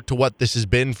start to what this has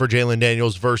been for Jalon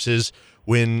Daniels versus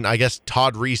when, I guess,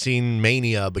 Todd Reesing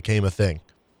mania became a thing?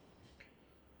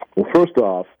 Well, first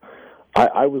off,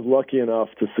 I was lucky enough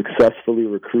to successfully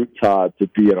recruit Todd to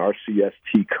be an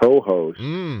RCST co-host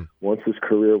once his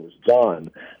career was done.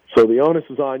 So the onus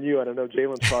is on you. And I know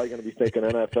Jalen's probably going to be thinking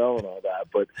NFL and all that.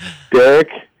 But, Derek,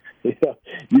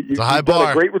 you've done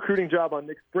a great recruiting job on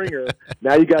Nick Springer.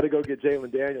 Now you got to go get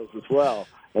Jalon Daniels as well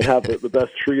and have the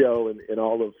best trio in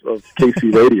all of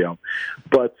KC radio.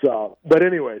 But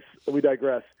anyways, we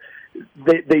digress.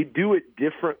 They do it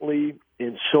differently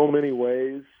in so many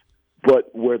ways,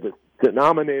 but where the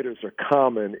denominators are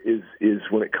common is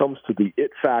when it comes to the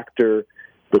it factor,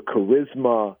 the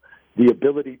charisma, the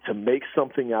ability to make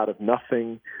something out of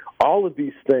nothing. All of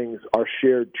these things are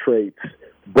shared traits,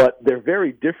 but they're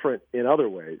very different in other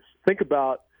ways. Think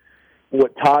about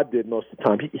what Todd did most of the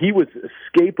time. He was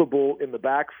escapable in the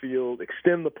backfield,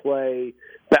 extend the play.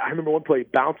 I remember one play,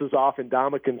 bounces off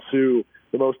Ndamukong Suh,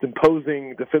 the most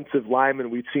imposing defensive lineman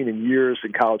we've seen in years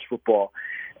in college football.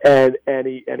 And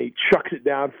he chucks it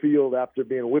downfield after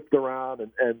being whipped around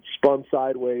and spun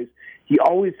sideways. He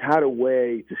always had a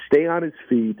way to stay on his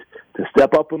feet, to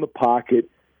step up in the pocket,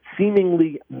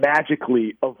 seemingly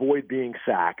magically avoid being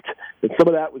sacked. And some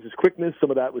of that was his quickness,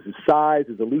 some of that was his size,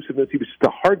 his elusiveness. He was just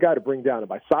a hard guy to bring down. And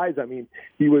by size, I mean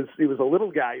he was a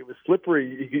little guy. He was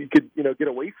slippery. He could get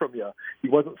away from you. He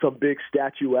wasn't some big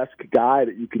statuesque guy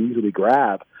that you could easily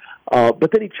grab.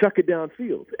 But then he chucked it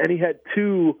downfield, and he had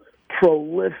 2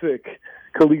 prolific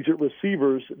collegiate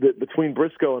receivers that between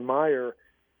Briscoe and Meyer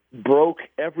broke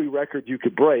every record you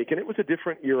could break. And it was a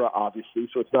different era, obviously,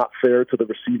 so it's not fair to the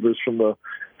receivers from the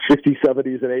 50s,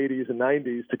 70s, and 80s and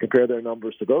 90s to compare their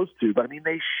numbers to those two. But, I mean,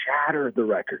 they shattered the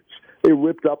records. They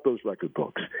ripped up those record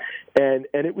books. And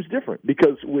it was different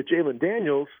because with Jalon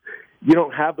Daniels, you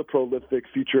don't have the prolific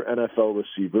future NFL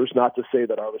receivers. Not to say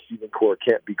that our receiving core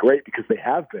can't be great, because they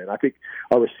have been. I think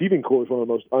our receiving core is one of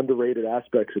the most underrated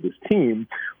aspects of this team.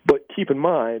 But keep in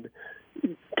mind,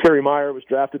 Kerry Meyer was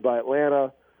drafted by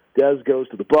Atlanta. Dez goes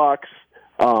to the Bucs.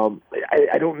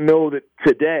 I don't know that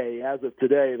today, as of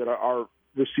today, that our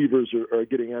receivers are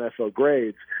getting NFL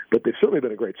grades, but they've certainly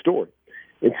been a great story.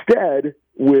 Instead,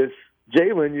 with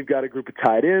Jalon, you've got a group of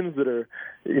tight ends that are,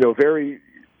 very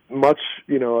much,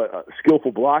 a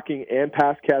skillful blocking and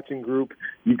pass catching group.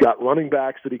 You've got running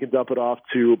backs that he can dump it off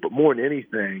to, but more than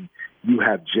anything, you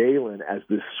have Jalon as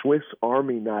this Swiss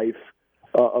Army knife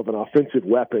of an offensive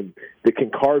weapon that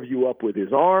can carve you up with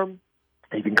his arm.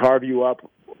 He can carve you up,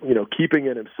 keeping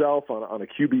it himself on a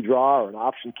QB draw or an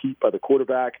option keep by the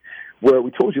quarterback, where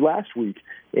we told you last week,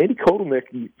 Andy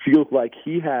Kotelnick feels like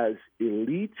he has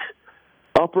elite,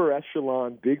 upper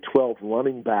echelon Big 12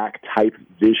 running back type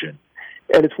vision.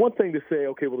 And it's one thing to say,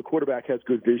 okay, well, the quarterback has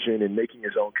good vision in making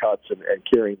his own cuts and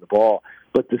carrying the ball,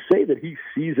 but to say that he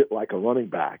sees it like a running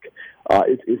back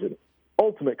is an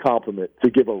ultimate compliment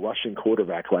to give a rushing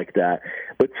quarterback like that.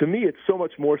 But to me, it's so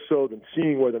much more so than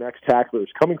seeing where the next tackler is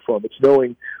coming from. It's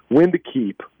knowing when to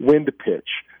keep, when to pitch,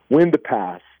 when to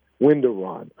pass, when to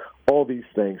run, all these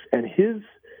things. And his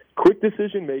quick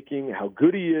decision-making, how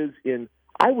good he is in,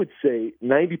 I would say,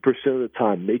 90% of the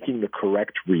time making the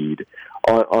correct read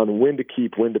on when to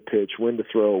keep, when to pitch, when to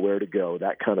throw, where to go,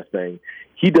 that kind of thing.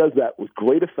 He does that with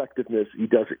great effectiveness. He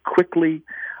does it quickly.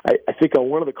 I think on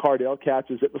one of the Cardell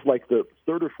catches, it was like the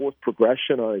 3rd or 4th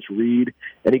progression on his read,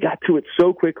 and he got to it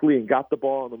so quickly and got the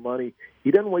ball on the money. He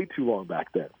didn't wait too long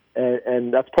back then,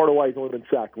 and that's part of why he's only been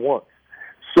sacked once.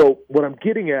 So what I'm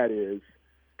getting at is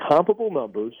comparable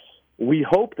numbers. We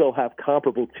hope they'll have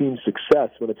comparable team success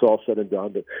when it's all said and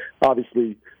done, but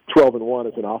obviously 12-1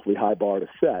 is an awfully high bar to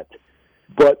set.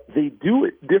 But they do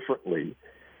it differently,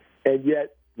 and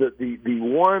yet the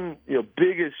one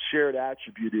biggest shared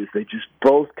attribute is they just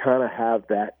both kind of have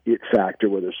that it factor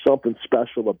where there's something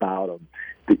special about them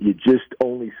that you just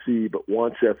only see but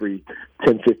once every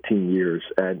 10, 15 years.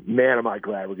 And man, am I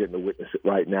glad we're getting to witness it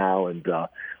right now. And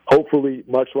hopefully,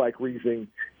 much like Riesing,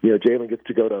 Jalen gets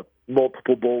to go to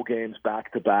multiple bowl games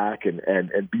back to back and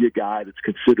be a guy that's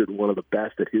considered one of the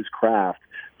best at his craft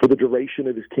for the duration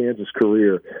of his Kansas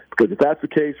career. Because if that's the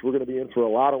case, we're going to be in for a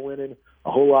lot of winning,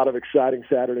 a whole lot of exciting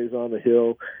Saturdays on the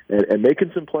Hill, and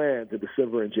making some plans in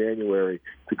December and January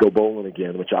to go bowling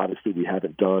again, which obviously we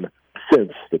haven't done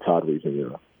since the Todd Riesing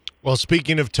era. Well,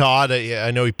 speaking of Todd,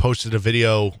 I know he posted a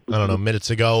video, minutes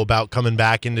ago about coming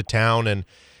back into town, and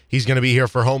he's going to be here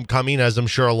for homecoming, as I'm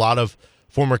sure a lot of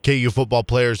former KU football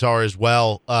players are as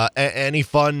well. Any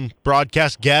fun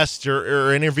broadcast guests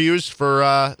or interviews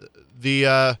for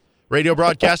the radio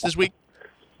broadcast this week?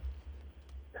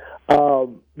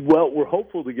 Well, we're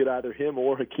hopeful to get either him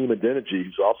or Hakeem Adeniji,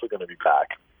 who's also going to be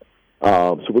back.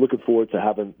 So we're looking forward to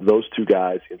having those two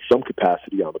guys in some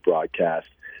capacity on the broadcast.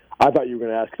 I thought you were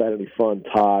going to ask if I had any fun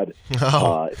Todd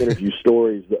interview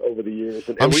stories over the years.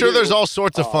 And I'm sure there's all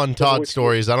sorts of fun Todd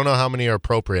stories. I don't know how many are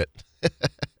appropriate.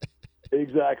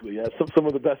 Exactly. Yeah, some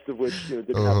of the best of which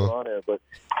didn't have it on air. But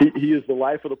he is the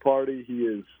life of the party. He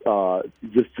is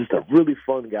just a really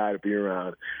fun guy to be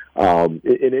around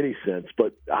in any sense.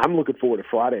 But I'm looking forward to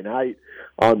Friday night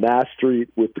on Mass Street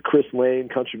with the Chris Lane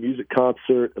Country Music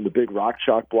Concert and the big Rock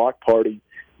Chalk Block Party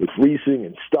with Riesing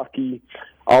and Stuckey.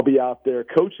 I'll be out there.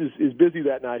 Coach is busy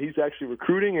that night. He's actually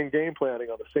recruiting and game planning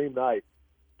on the same night.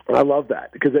 And I love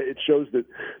that because it shows that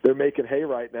they're making hay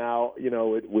right now,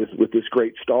 with this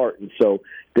great start. And so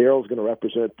Daryl's going to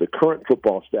represent the current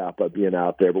football staff by being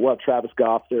out there. But we'll have Travis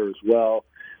Goff there as well.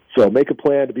 So make a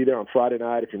plan to be there on Friday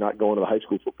night if you're not going to the high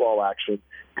school football action,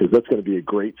 because that's going to be a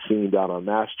great scene down on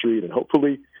Mass Street. And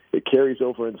hopefully it carries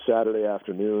over into Saturday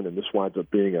afternoon, and this winds up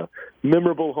being a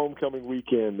memorable homecoming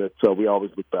weekend that we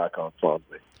always look back on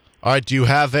fondly. All right, do you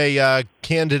have a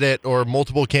candidate or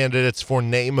multiple candidates for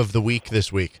name of the week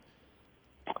this week?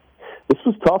 This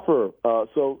was tougher.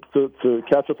 So to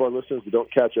catch up our listeners who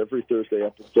don't catch every Thursday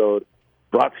episode,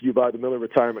 brought to you by the Miller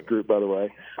Retirement Group, by the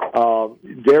way,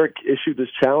 Derek issued this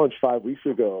challenge 5 weeks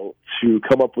ago to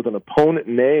come up with an opponent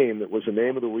name that was a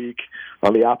name of the week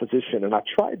on the opposition. And I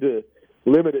tried to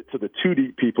limit it to the two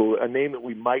deep people, a name that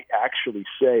we might actually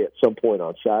say at some point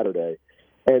on Saturday.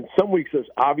 And some weeks there's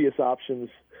obvious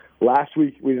options. Last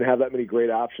week we didn't have that many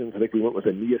great options. I think we went with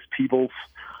Aeneas Peebles.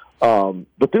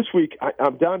 But this week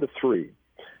I'm down to three.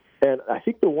 And I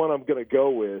think the one I'm going to go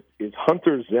with is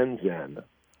Hunter Zenzen,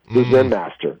 the Zen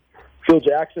Master. Phil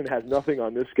Jackson has nothing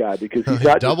on this guy because he's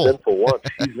not just Zenful once,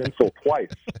 he's Zenful twice.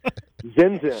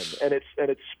 Zenzen, and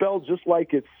it's spelled just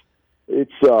like it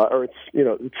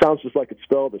sounds just like it's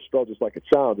spelled, or spelled just like it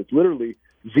sounds. It's literally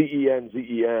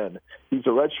Zenzen. He's a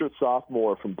redshirt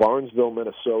sophomore from Barnesville,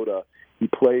 Minnesota. He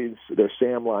plays their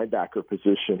Sam linebacker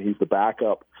position. He's the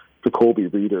backup to Colby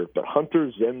Reeder. But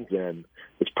Hunter Zenzen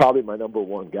is probably my number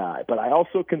one guy. But I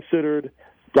also considered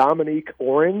Dominique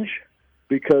Orange,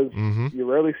 because you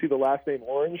rarely see the last name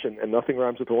Orange, and nothing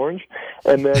rhymes with orange.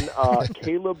 And then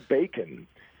Caleb Bacon.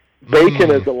 Bacon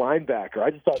as a linebacker.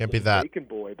 I just thought Can't be that. Bacon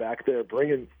boy back there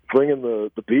bringing the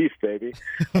beef, baby.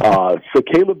 So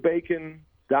Caleb Bacon,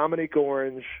 Dominique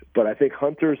Orange, but I think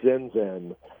Hunter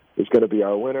Zenzen is going to be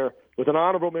our winner, with an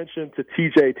honorable mention to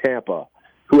TJ Tampa,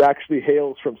 who actually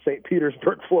hails from St.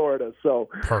 Petersburg, Florida. So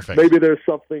perfect. Maybe there's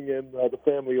something in the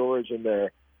family origin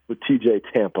there with TJ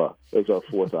Tampa as our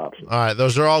fourth option. All right,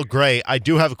 those are all great. I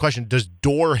do have a question. Does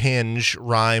door hinge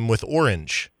rhyme with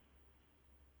orange?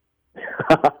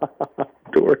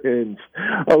 Door hinge.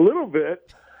 A little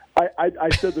bit. I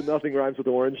said that nothing rhymes with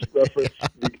orange reference,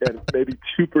 and maybe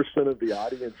 2% of the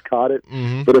audience caught it.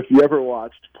 But if you ever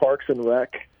watched Parks and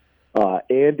Rec,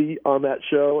 Andy on that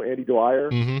show, Andy Dwyer,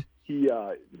 he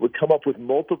would come up with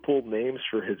multiple names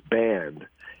for his band.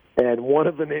 And one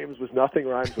of the names was Nothing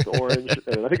Rhymes with Orange,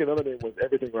 and I think another name was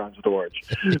Everything Rhymes with Orange.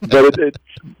 But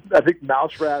I think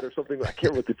Mouse Rat or something, I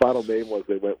can't remember what the final name was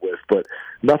they went with, but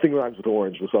Nothing Rhymes with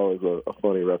Orange was always a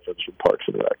funny reference from Parks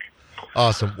and Rec.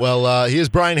 Awesome. Well, he is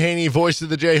Brian Haney, voice of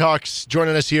the Jayhawks,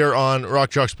 joining us here on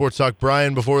Rock Chalk Sports Talk.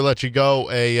 Brian, before we let you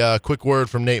go, a quick word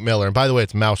from Nate Miller. And by the way,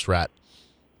 it's Mouse Rat.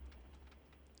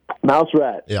 Mouse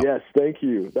Rat. Yep. Yes, thank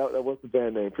you. That was the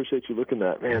band name. Appreciate you looking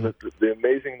at. Man, the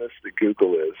amazingness that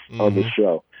Google is on this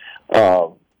show.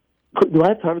 Do I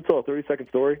have time to tell a 30-second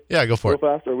story? Yeah, go for it.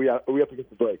 Real fast, or are we up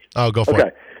against the break? Oh, go for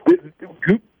it.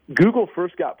 Okay. Google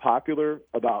first got popular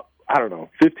about,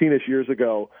 15-ish years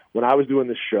ago when I was doing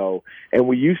this show, and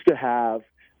we used to have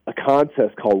a a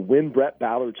contest called Win Brett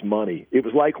Ballard's Money. It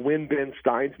was like Win Ben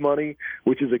Stein's Money,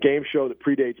 which is a game show that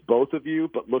predates both of you,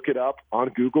 but look it up on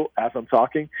Google as I'm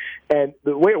talking. And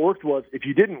the way it worked was if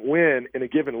you didn't win in a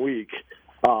given week,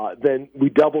 then we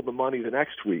doubled the money the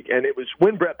next week. And it was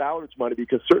Win Brett Ballard's Money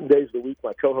because certain days of the week,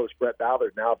 my co-host Brett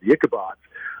Ballard, now of the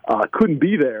Ichabods, couldn't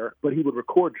be there, but he would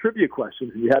record trivia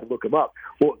questions, and you had to look him up.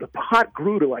 Well, the pot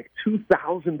grew to like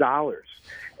 $2,000.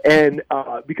 And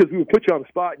because we would put you on the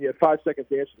spot and you had 5 seconds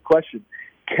to answer the question,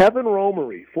 Kevin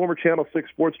Romery, former Channel 6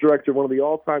 sports director, one of the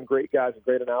all-time great guys and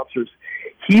great announcers,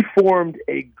 he formed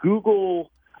a Google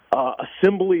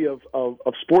assembly of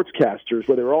sportscasters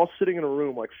where they were all sitting in a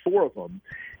room, like 4 of them,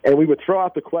 and we would throw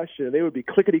out the question, and they would be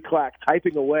clickety-clack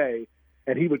typing away,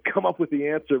 and he would come up with the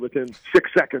answer within 6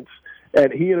 seconds.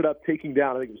 And he ended up taking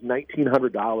down, I think it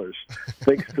was $1,900,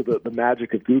 thanks to the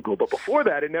magic of Google. But before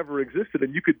that, it never existed,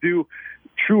 and you could do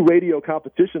true radio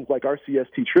competitions like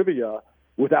RCST Trivia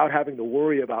without having to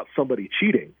worry about somebody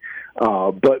cheating.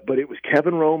 But it was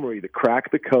Kevin Romery that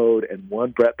cracked the code and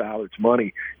won Brett Ballard's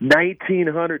money,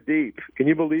 1,900 deep. Can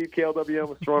you believe KLWN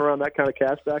was throwing around that kind of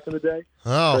cash back in the day?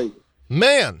 Oh, crazy.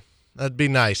 Man, that'd be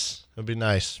nice. That'd be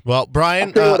nice. Well, Brian,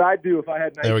 I'll tell you what I'd do if I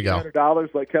had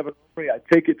 $1,900 like Kevin Romery. I'd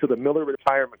take it to the Miller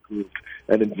Retirement Group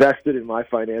and invest it in my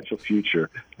financial future.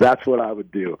 That's what I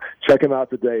would do. Check him out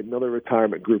today,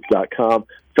 MillerRetirementGroup.com.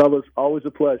 Fellas, always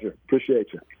a pleasure. Appreciate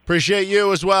you. Appreciate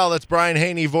you as well. That's Brian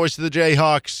Haney, voice of the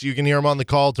Jayhawks. You can hear him on the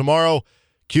call tomorrow.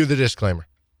 Cue the disclaimer.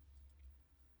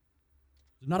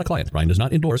 Not a client. Brian does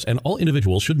not endorse, and all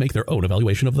individuals should make their own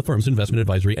evaluation of the firm's investment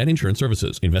advisory and insurance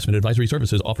services. Investment advisory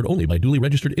services offered only by duly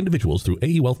registered individuals through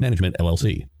AE Wealth Management,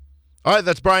 LLC. All right,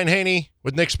 that's Brian Haney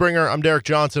with Nick Springer. I'm Derek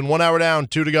Johnson. 1 hour down,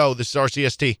 2 to go. This is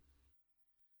RCST.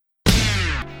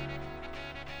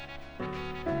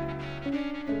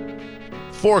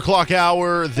 Four o'clock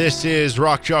hour. This is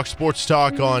Rock Chalk Sports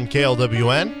Talk on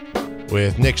KLWN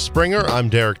with Nick Springer. I'm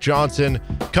Derek Johnson.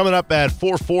 Coming up at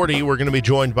 4:40, we're going to be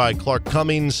joined by Clark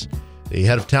Cummings, the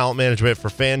head of talent management for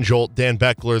FanJolt, Dan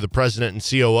Beckler, the president and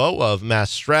COO of Mass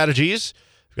Strategies.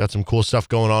 We've got some cool stuff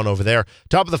going on over there.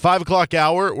 Top of the 5 o'clock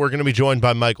hour, we're going to be joined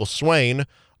by Michael Swain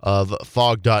of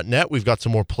Fog.net. We've got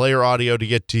some more player audio to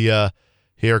get to you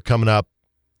here coming up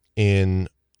in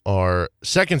our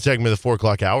second segment of the 4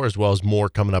 o'clock hour, as well as more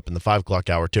coming up in the 5 o'clock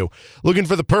hour, too. Looking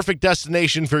for the perfect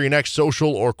destination for your next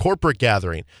social or corporate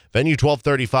gathering? Venue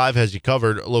 1235 has you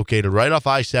covered, located right off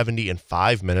I-70 in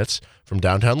 5 minutes from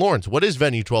downtown Lawrence. What is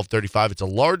Venue 1235? It's a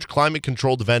large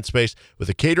climate-controlled event space with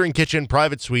a catering kitchen,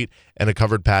 private suite, and a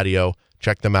covered patio.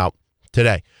 Check them out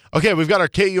today. Okay, we've got our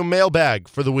KU mailbag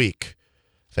for the week.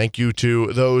 Thank you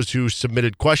to those who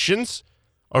submitted questions.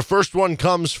 Our first one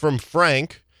comes from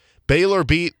Frank. Baylor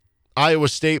beat Iowa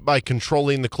State by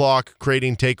controlling the clock,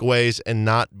 creating takeaways, and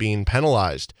not being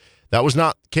penalized. That was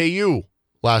not KU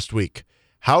last week.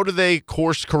 How do they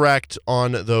course correct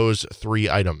on those 3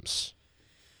 items?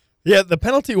 Yeah, the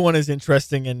penalty one is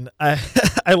interesting, and I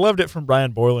I loved it from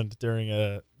Brian Borland during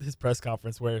his press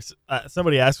conference where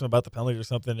somebody asked him about the penalty or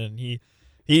something, and he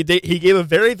gave a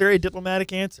very, very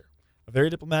diplomatic answer. A very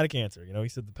diplomatic answer. You know, he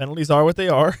said the penalties are what they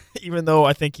are, even though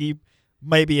I think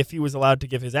maybe if he was allowed to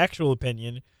give his actual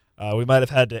opinion, we might have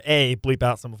had to, A, bleep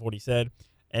out some of what he said,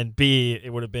 and B,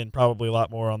 it would have been probably a lot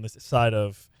more on this side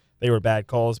of they were bad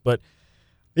calls. But,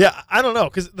 yeah, I don't know,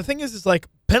 because the thing is like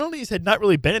penalties had not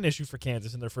really been an issue for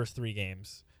Kansas in their first 3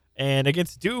 games. And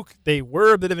against Duke, they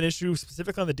were a bit of an issue,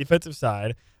 specifically on the defensive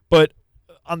side. But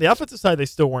on the offensive side, they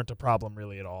still weren't a problem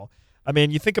really at all. I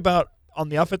mean, you think about on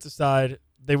the offensive side,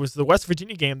 there was the West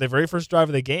Virginia game, the very first drive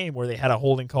of the game, where they had a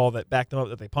holding call that backed them up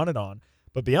that they punted on.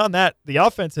 But beyond that, the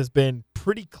offense has been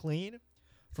pretty clean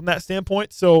from that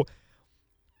standpoint. So,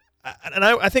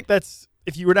 I think that's,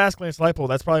 if you were to ask Lance Leipold,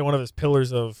 that's probably one of his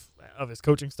pillars of his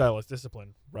coaching style is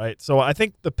discipline, right? So I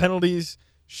think the penalties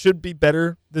should be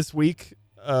better this week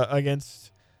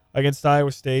against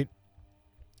Iowa State.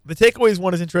 The takeaways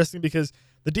one is interesting because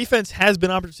the defense has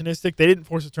been opportunistic. They didn't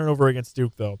force a turnover against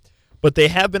Duke, though. But they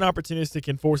have been opportunistic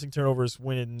in forcing turnovers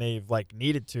when they've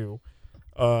needed to.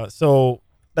 So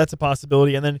that's a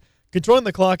possibility. And then controlling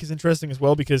the clock is interesting as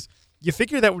well because you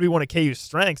figure that would be one of KU's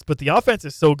strengths, but the offense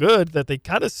is so good that they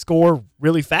kind of score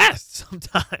really fast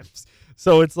sometimes.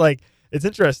 So it's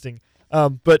interesting.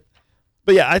 But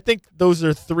yeah, I think those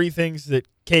are 3 things that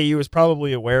KU is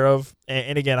probably aware of.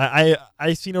 And again,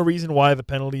 I see no reason why the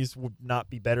penalties would not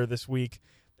be better this week.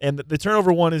 And the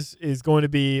turnover one is going to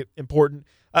be important.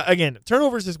 Again,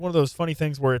 turnovers is one of those funny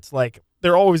things where it's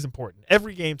they're always important.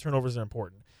 Every game, turnovers are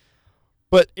important.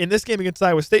 But in this game against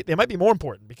Iowa State, they might be more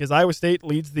important because Iowa State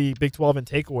leads the Big 12 in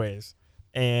takeaways.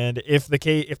 And if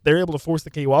they're able to force the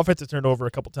KU offense to turn over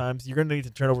a couple times, you're going to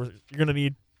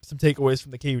need some takeaways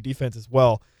from the KU defense as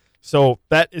well. So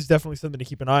that is definitely something to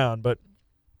keep an eye on. But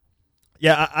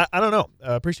yeah, I don't know.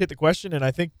 Appreciate the question, and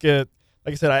I think, like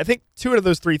I said, I think 2 out of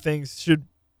those 3 things should,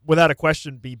 without a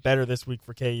question, be better this week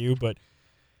for KU. But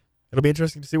it'll be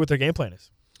interesting to see what their game plan is.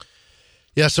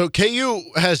 Yeah, so KU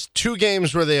has 2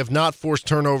 games where they have not forced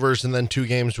turnovers and then 2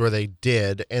 games where they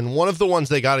did. And one of the ones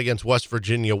they got against West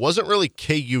Virginia wasn't really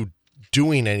KU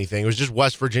doing anything. It was just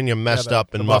West Virginia messed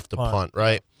up and muffed a punt,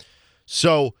 right?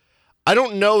 So I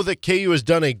don't know that KU has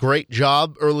done a great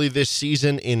job early this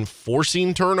season in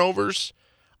forcing turnovers.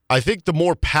 I think the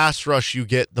more pass rush you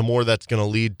get, the more that's going to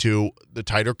lead to the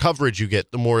tighter coverage you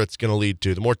get, the more it's going to lead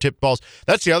to the more tipped balls.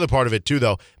 That's the other part of it too,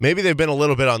 though. Maybe they've been a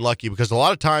little bit unlucky because a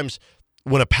lot of times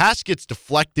when a pass gets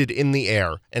deflected in the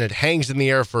air and it hangs in the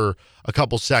air for a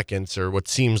couple seconds or what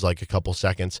seems like a couple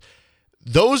seconds,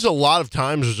 those a lot of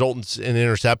times result in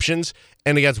interceptions.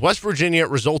 And against West Virginia,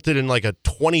 it resulted in like a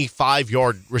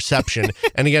 25-yard reception.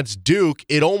 And against Duke,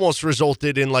 it almost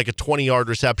resulted in like a 20-yard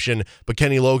reception, but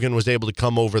Kenny Logan was able to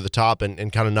come over the top and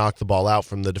kind of knock the ball out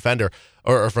from the defender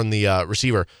or from the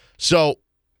receiver. So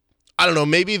I don't know,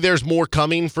 maybe there's more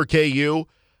coming for KU.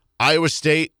 Iowa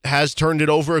State has turned it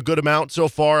over a good amount so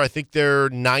far. I think they're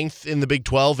 9th in the Big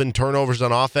 12 in turnovers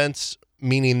on offense,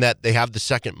 meaning that they have the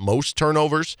second most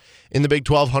turnovers in the Big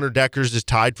 12. Hunter Deckers is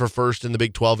tied for first in the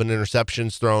Big 12 in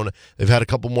interceptions thrown. They've had a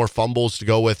couple more fumbles to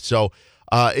go with. So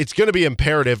it's going to be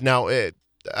imperative. Now,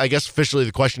 I guess officially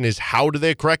the question is, how do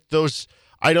they correct those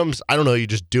items? I don't know. You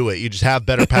just do it. You just have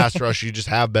better pass rush. You just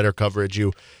have better coverage.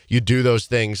 You do those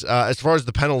things. As far as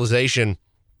the penalization,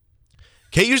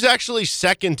 KU's actually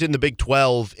second in the Big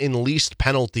 12 in least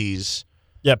penalties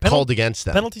called against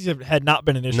them. Penalties had not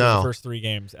been an issue in the first 3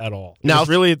 games at all. Now,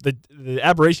 really, the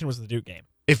aberration was the Duke game.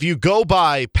 If you go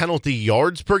by penalty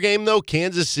yards per game, though,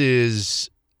 Kansas is,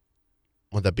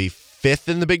 would that be 5th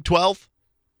in the Big 12?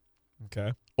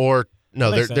 Okay. Or,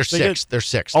 no, they're 6th. They're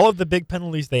 6th. All of the big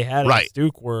penalties they had against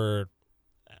Duke were,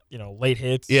 late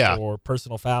hits or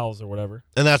personal fouls or whatever.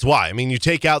 And that's why. I mean, you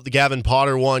take out the Gavin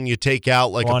Potter one, you take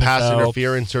out like Lonnie a pass Phelps.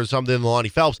 interference or something in Lonnie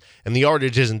Phelps, and the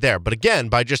yardage isn't there. But again,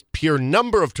 by just pure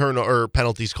number of turnover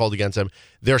penalties called against them,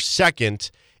 they're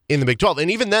second in the Big 12. And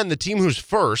even then, the team who's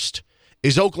first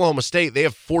is Oklahoma State. They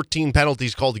have 14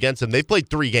 penalties called against them. They've played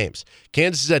 3 games.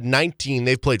 Kansas is at 19.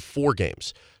 They've played 4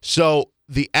 games. So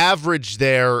the average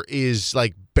there is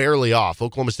like barely off.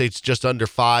 Oklahoma State's just under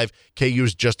 5.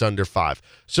 KU's just under 5.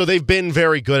 So they've been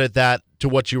very good at that, to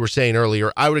what you were saying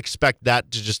earlier. I would expect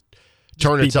that to just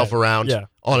turn itself around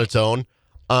on its own.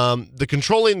 The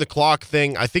controlling the clock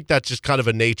thing, I think that's just kind of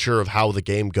a nature of how the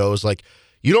game goes. Like,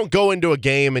 you don't go into a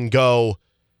game and go,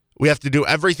 we have to do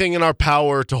everything in our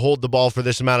power to hold the ball for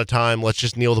this amount of time. Let's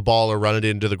just kneel the ball or run it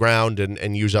into the ground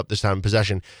and use up this time of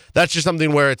possession. That's just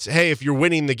something where it's, hey, if you're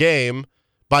winning the game,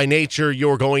 by nature,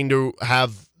 you're going to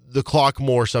have the clock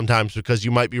more sometimes because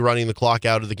you might be running the clock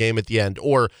out of the game at the end.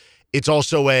 Or it's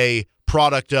also a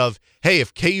product of, hey,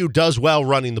 if KU does well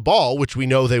running the ball, which we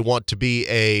know they want to be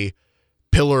a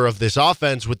pillar of this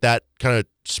offense with that kind of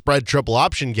spread triple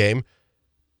option game,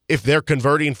 if they're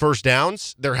converting first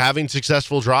downs, they're having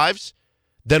successful drives,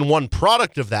 then one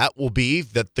product of that will be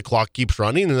that the clock keeps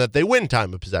running and that they win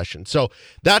time of possession. So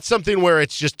that's something where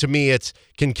it's just, to me, it's,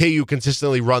 can KU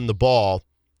consistently run the ball?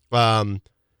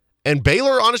 And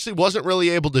Baylor honestly wasn't really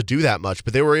able to do that much,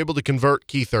 but they were able to convert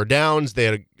key third downs. They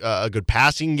had a good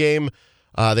passing game.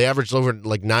 They averaged over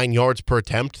like 9 yards per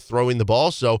attempt throwing the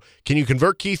ball. So can you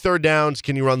convert key third downs?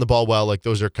 Can you run the ball well? Like,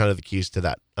 those are kind of the keys to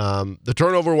that. The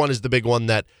turnover one is the big one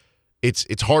that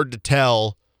it's hard to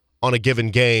tell on a given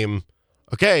game.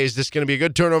 Okay, is this going to be a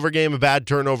good turnover game, a bad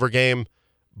turnover game?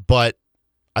 But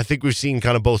I think we've seen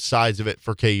kind of both sides of it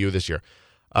for KU this year.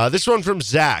 This one from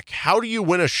Zach. How do you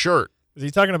win a shirt? Is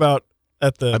he talking about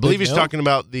at the I believe Big he's Mill? talking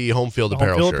about the home field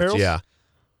apparel home field shirts. apparels? Yeah.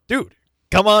 Dude,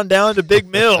 come on down to Big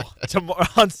Mill tomorrow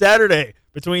on Saturday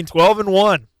between 12 and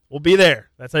 1. We'll be there.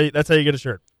 That's how you get a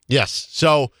shirt. Yes.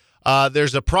 So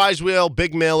there's a prize wheel.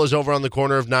 Big Mill is over on the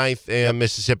corner of 9th and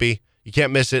Mississippi. You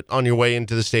can't miss it on your way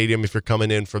into the stadium if you're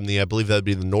coming in from the, I believe that would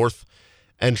be the north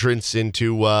entrance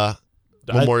into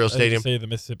Memorial Stadium. I'd say the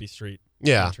Mississippi Street.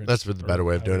 Yeah, entrance, that's the better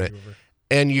way of doing it. Vancouver.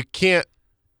 And you can't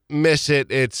miss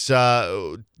it. It's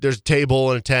there's a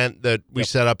table and a tent that we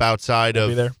set up outside We'll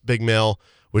be there. of Big Mill,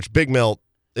 which Big Mill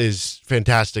is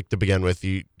fantastic to begin with.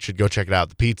 You should go check it out.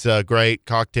 The pizza, great.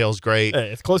 Cocktails, great. Hey,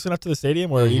 it's close enough to the stadium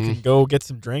where you can go get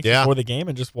some drinks before the game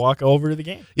and just walk over to the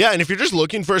game. Yeah, and if you're just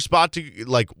looking for a spot to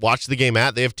like watch the game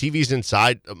at, they have TVs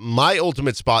inside. My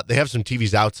ultimate spot, they have some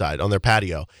TVs outside on their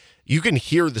patio. you can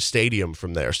hear the stadium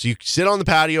from there. So you sit on the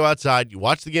patio outside, you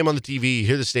watch the game on the TV, you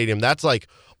hear the stadium. That's like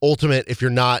ultimate if you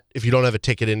don't have a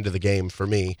ticket into the game for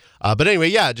me. But anyway,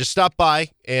 yeah, just stop by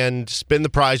and spin the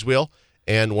prize wheel.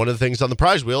 And one of the things on the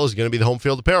prize wheel is going to be the home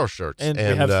field apparel shirts. And we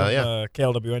have some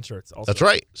KLWN shirts also. That's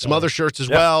right. Some other shirts as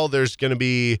well. There's going to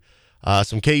be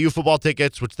some KU football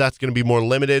tickets, which that's going to be more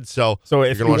limited. So if you're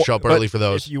going to want to show up early for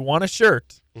those. If you want a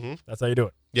shirt, that's how you do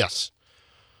it. Yes.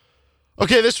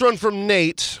 Okay, this one from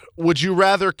Nate. Would you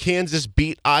rather Kansas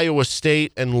beat Iowa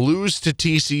State and lose to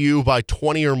TCU by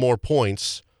 20 or more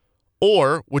points,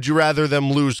 or would you rather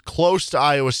them lose close to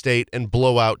Iowa State and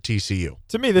blow out TCU?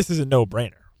 To me, this is a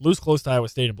no-brainer. Lose close to Iowa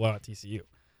State and blow out TCU.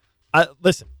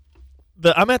 Listen,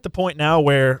 I'm at the point now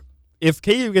where if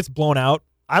KU gets blown out,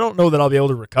 I don't know that I'll be able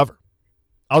to recover.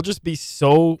 I'll just be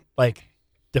so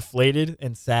deflated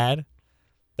and sad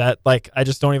that I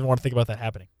just don't even want to think about that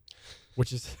happening,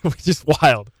 which is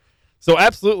wild. So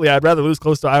absolutely, I'd rather lose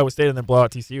close to Iowa State and then blow out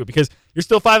TCU because you're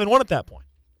still 5-1 at that point,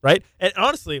 right? And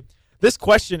honestly, this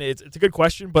question it's a good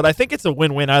question, but I think it's a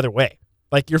win-win either way.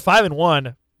 You're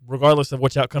 5-1. Regardless of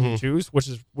which outcome you choose, which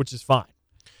is fine.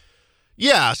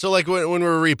 Yeah, so when we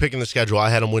were repicking the schedule, I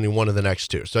had them winning one of the next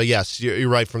two. So yes, you're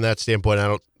right from that standpoint. I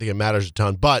don't think it matters a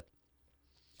ton, but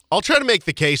I'll try to make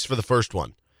the case for the first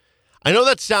one. I know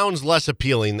that sounds less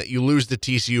appealing that you lose to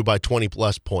TCU by 20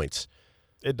 plus points.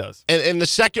 It does. And the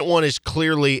second one is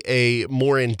clearly a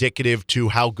more indicative to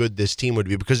how good this team would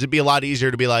be because it'd be a lot easier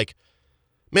to be like,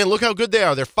 man, look how good they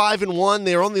are. They're 5-1.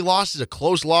 Their only loss is a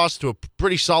close loss to a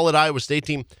pretty solid Iowa State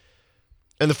team.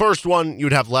 And the first one,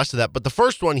 you'd have less of that. But the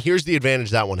first one, here's the advantage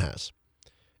that one has.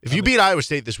 If you beat Iowa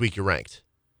State this week, you're ranked.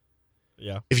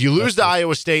 Yeah. If you lose to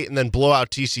Iowa State and then blow out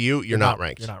TCU, you're not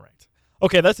ranked. You're not ranked.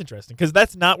 Okay, that's interesting because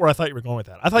that's not where I thought you were going with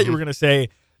that. I thought you were going to say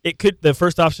the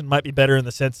first option might be better in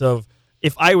the sense of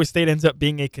if Iowa State ends up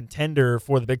being a contender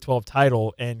for the Big 12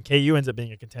 title and KU ends up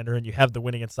being a contender and you have the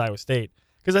win against Iowa State.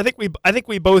 Because I think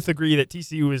we both agree that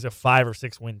TCU is a 5 or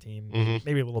 6 win team,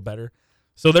 maybe a little better.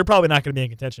 So they're probably not going to be in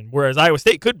contention, whereas Iowa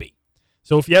State could be.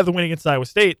 So if you have the win against Iowa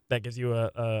State, that gives you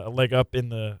a leg up in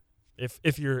the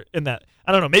if you're in that.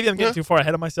 I don't know. Maybe I'm getting too far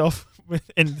ahead of myself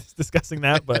in discussing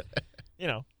that, but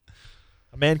a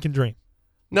man can dream.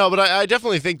 No, but I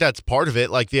definitely think that's part of it.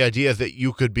 Like the idea that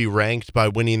you could be ranked by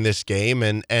winning this game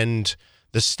and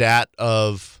the stat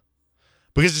of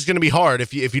because it's going to be hard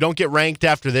if you don't get ranked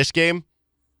after this game.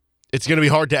 It's going to be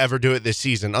hard to ever do it this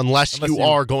season unless you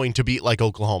are going to beat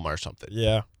Oklahoma or something.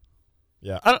 Yeah.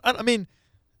 I mean,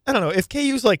 I don't know if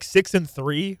KU's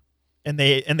 6-3, and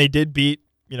they did beat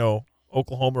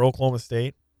Oklahoma or Oklahoma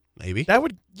State. Maybe that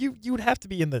would you would have to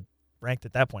be in the ranked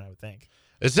at that point. I would think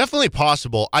it's definitely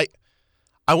possible. I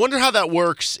wonder how that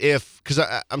works because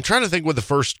I'm trying to think when the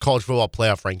first college football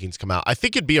playoff rankings come out. I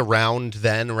think it'd be around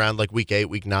week 8,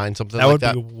 week 9, something like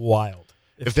that. That would be wild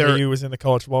if KU KU was in the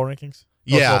college football rankings.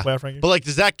 Yeah, but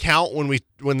does that count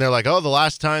when they're like, oh, the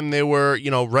last time they were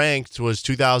ranked was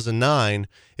 2009?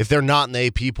 If they're not in the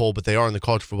AP poll, but they are in the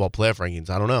college football playoff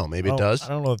rankings, I don't know. Maybe it does. I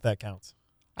don't know if that counts.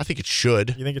 I think it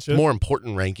should. You think it should? More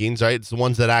important rankings, right? It's the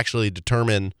ones that actually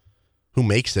determine who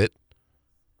makes it.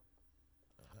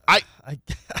 I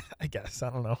guess I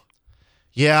don't know.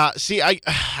 Yeah, see,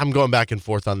 I'm going back and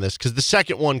forth on this because the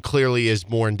second one clearly is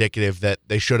more indicative that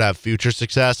they should have future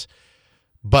success.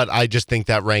 But I just think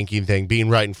that ranking thing, being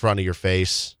right in front of your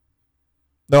face.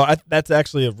 No, that's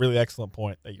actually a really excellent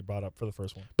point that you brought up for the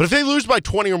first one. But if they lose by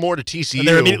 20 or more to TCU. And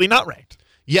they're immediately not ranked.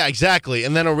 Yeah, exactly.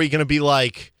 And then are we going to be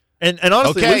like, and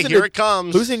honestly, okay, here it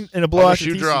comes. Losing in a blowout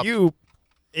to TCU,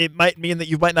 it might mean that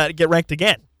you might not get ranked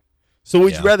again. So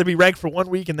would you rather be ranked for 1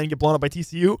 week and then get blown up by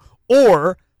TCU,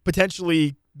 or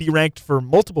potentially be ranked for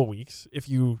multiple weeks if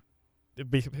you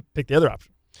pick the other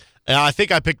option? I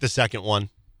think I picked the second one.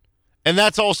 And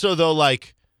that's also, though,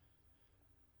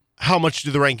 how much do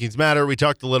the rankings matter? We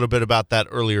talked a little bit about that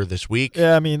earlier this week.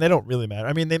 Yeah, I mean, they don't really matter.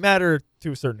 I mean, they matter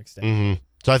to a certain extent. Mm-hmm.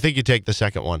 So I think you take the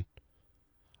second one.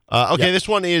 This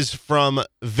one is from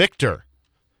Victor.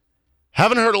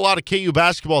 Haven't heard a lot of KU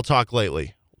basketball talk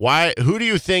lately. Why? Who do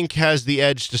you think has the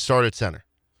edge to start at center?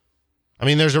 I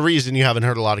mean, there's a reason you haven't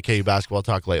heard a lot of KU basketball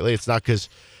talk lately. It's not because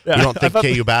you don't think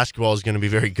KU basketball is going to be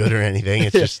very good or anything.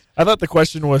 It's just I thought the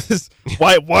question was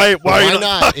why are you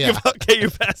not talking about KU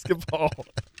basketball?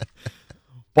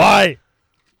 Why?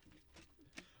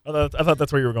 I thought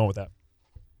that's where you were going with that.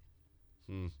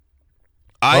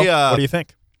 What do you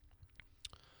think?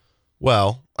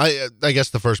 Well, I guess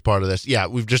the first part of this,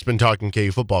 we've just been talking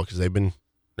KU football because they've been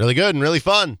really good and really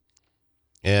fun.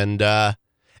 And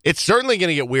it's certainly going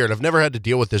to get weird. I've never had to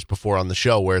deal with this before on the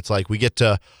show where it's like we get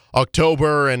to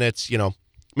October and it's,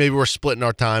 maybe we're splitting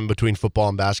our time between football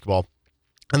and basketball.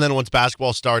 And then once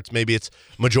basketball starts, maybe it's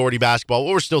majority basketball.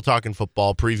 We're still talking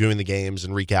football, previewing the games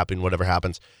and recapping whatever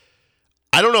happens.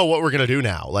 I don't know what we're going to do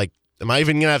now. Like, am I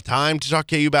even going to have time to talk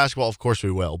KU basketball? Of course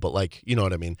we will, but, like, you know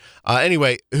what I mean.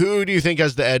 Anyway, who do you think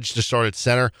has the edge to start at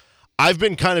center? I've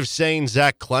been kind of saying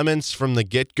Zach Clemence from the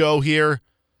get-go here,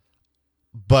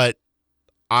 but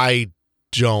I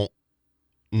don't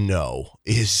know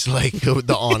is, like,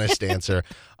 the honest answer.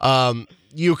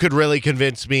 You could really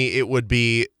convince me it would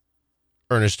be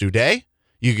Ernest Uday.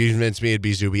 You could convince me it'd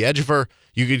be Zuby Ejiofor.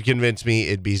 You could convince me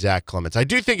it'd be Zach Clemence. I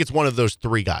do think it's one of those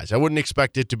three guys. I wouldn't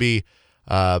expect it to be,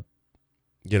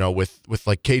 with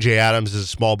like KJ Adams as a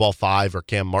small ball 5 or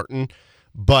Cam Martin,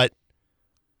 but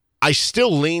I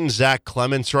still lean Zach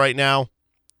Clemence right now.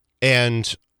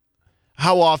 And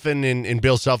how often in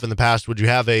Bill Self in the past would you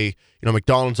have a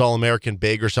McDonald's All-American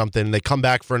big or something, and they come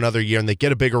back for another year and they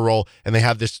get a bigger role and they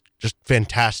have this just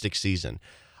fantastic season?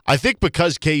 I think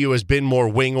because KU has been more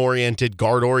wing-oriented,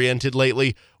 guard-oriented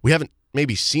lately, we haven't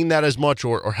maybe seen that as much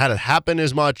or had it happen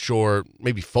as much or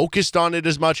maybe focused on it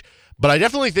as much. But I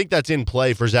definitely think that's in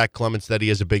play for Zach Clemence, that he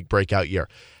has a big breakout year.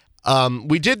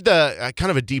 We did the kind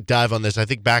of a deep dive on this, I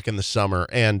think, back in the summer.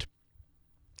 And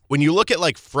when you look at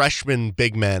like freshman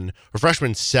big men or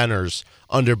freshman centers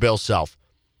under Bill Self,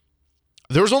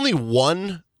 there was only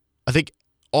one, I think,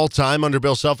 all-time under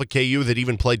Bill Self at KU that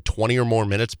even played 20 or more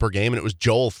minutes per game, and it was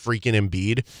Joel freaking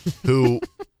Embiid, who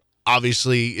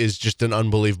obviously is just an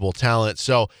unbelievable talent.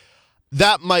 So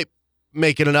that might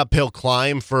make it an uphill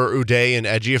climb for Uday and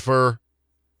Ejiofor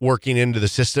working into the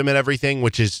system and everything,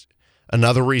 which is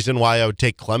another reason why I would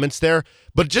take Clemence there.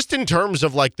 But just in terms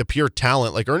of like the pure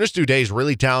talent, like Ernest Uday is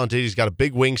really talented. He's got a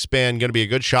big wingspan, going to be a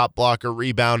good shot blocker,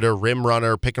 rebounder, rim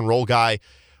runner, pick and roll guy,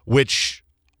 which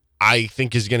I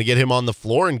think is going to get him on the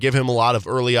floor and give him a lot of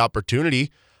early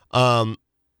opportunity.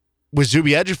 With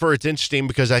Zuby Ejiofor, it's interesting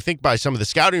because I think by some of the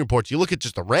scouting reports, you look at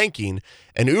just the ranking,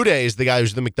 and Uday is the guy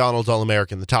who's the McDonald's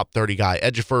All-American, the top 30 guy.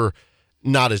 Ejiofor,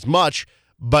 not as much,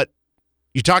 but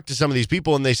you talk to some of these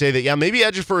people and they say that, yeah, maybe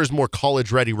Ejiofor is more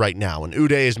college-ready right now, and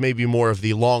Uday is maybe more of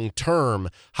the long-term,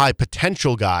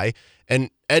 high-potential guy,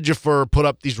 and Ejiofor put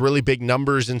up these really big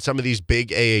numbers in some of these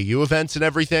big AAU events and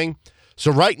everything. So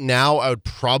right now, I would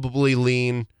probably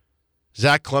lean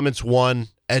Zach Clemence 1,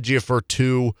 Ejiofor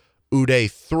 2,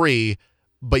 Uday 3,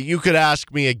 but you could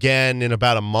ask me again in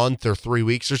about a month or 3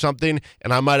 weeks or something,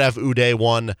 and I might have Uday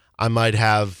 1, I might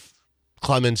have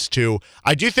Clemence 2.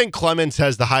 I do think Clemence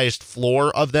has the highest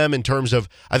floor of them in terms of,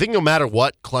 I think no matter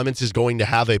what, Clemence is going to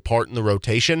have a part in the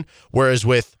rotation, whereas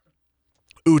with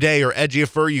Uday or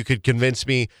Ejiofor, you could convince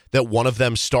me that one of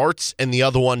them starts and the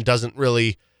other one doesn't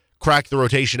really crack the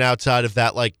rotation outside of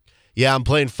that, like, yeah, I'm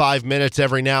playing 5 minutes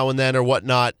every now and then or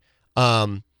whatnot.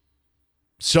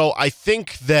 So I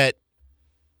think that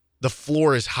the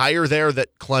floor is higher there,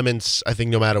 that Clemence, I think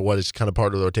no matter what, is kind of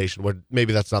part of the rotation, where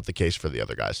maybe that's not the case for the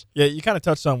other guys. Yeah, you kind of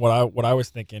touched on what I was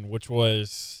thinking, which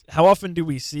was how often do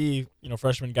we see,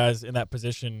 freshman guys in that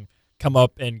position come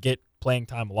up and get playing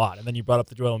time a lot? And then you brought up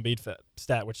the Joel Embiid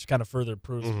stat, which kind of further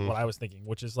proves what I was thinking,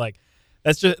 which is like,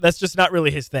 that's just not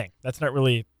really his thing. That's not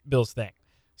really Bill's thing.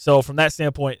 So from that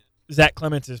standpoint, Zach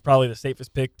Clemence is probably the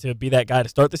safest pick to be that guy to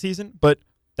start the season, but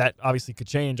that obviously could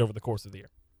change over the course of the year.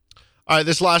 All right,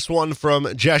 this last one from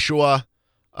Jeshua.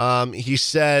 He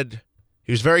said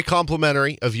he was very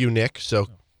complimentary of you, Nick. So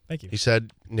thank you. He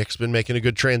said Nick's been making a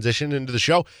good transition into the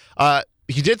show.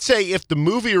 He did say if the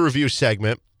movie review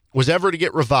segment was ever to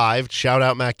get revived, shout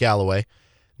out Matt Galloway,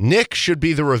 Nick should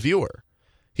be the reviewer.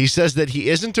 He says that he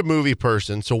isn't a movie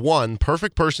person, so 1,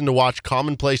 perfect person to watch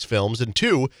commonplace films, and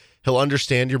 2, he'll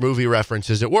understand your movie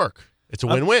references at work. It's a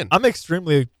win-win. I'm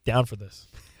extremely down for this.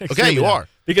 Okay, you are.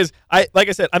 Because I've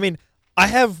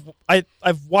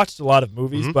watched a lot of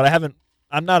movies, but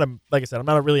I'm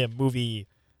not really a movie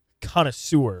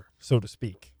connoisseur, so to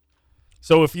speak.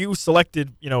 So if you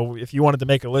selected, if you wanted to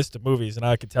make a list of movies, and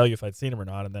I could tell you if I'd seen them or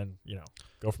not, and then,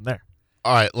 go from there.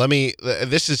 All right,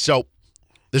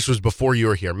 this was before you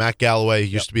were here. Matt Galloway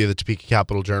used to be at the Topeka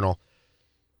Capital Journal.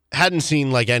 Hadn't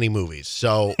seen like any movies,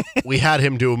 so we had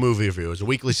him do a movie review. It was a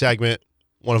weekly segment,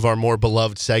 one of our more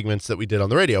beloved segments that we did on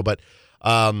the radio, but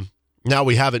now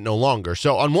we have it no longer.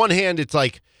 So on one hand, it's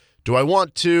like, do I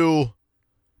want to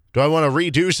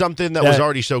redo something that was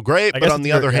already so great? But on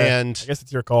the other hand, I guess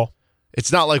it's your call.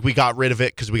 It's not like we got rid of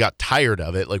it because we got tired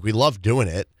of it. Like, we love doing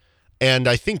it, and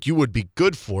I think you would be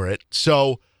good for it.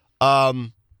 So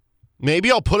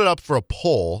maybe I'll put it up for a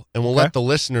poll, and we'll let the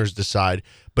listeners decide.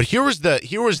 But here was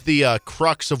the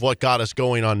crux of what got us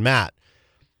going on Matt.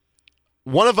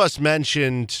 One of us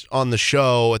mentioned on the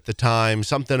show at the time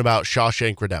something about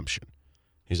Shawshank Redemption.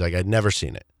 He's like, I'd never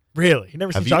seen it. Really? You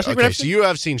never seen Shawshank Okay, Redemption? so you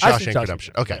have seen I've Shawshank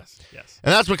Redemption. Okay. Yes.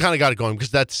 And that's what kind of got it going,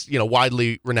 because that's,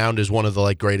 widely renowned as one of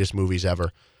the greatest movies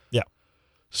ever. Yeah.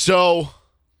 So,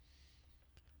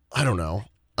 I don't know.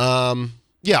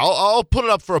 Yeah, I'll put it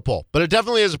up for a poll, but it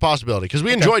definitely is a possibility because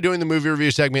we enjoy doing the movie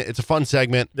review segment. It's a fun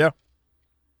segment. Yeah.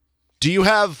 Do you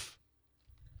have,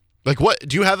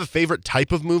 do you have a favorite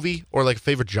type of movie or a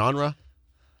favorite genre?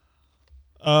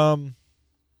 Probably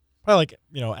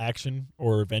action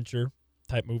or adventure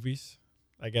type movies,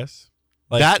 I guess.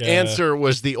 That answer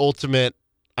was the ultimate,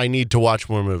 I need to watch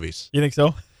more movies. You think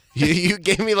so? You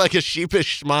gave me a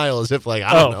sheepish smile as if I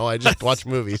don't know, I just watch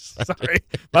movies. Sorry,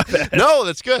 my bad. No,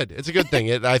 that's good. It's a good thing.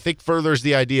 It, I think, furthers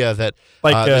the idea that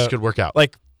this could work out.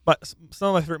 Some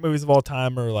of my favorite movies of all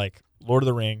time are Lord of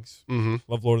the Rings. Mm-hmm.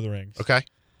 Love Lord of the Rings. Okay.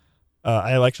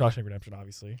 I like Shawshank Redemption,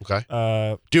 obviously.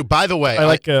 Okay. Dude, by the way, I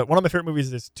like one of my favorite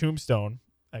movies is Tombstone.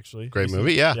 Actually, great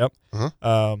movie. Yeah. Yep.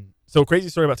 Uh-huh. So crazy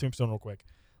story about Tombstone, real quick.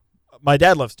 My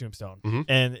dad loves Tombstone,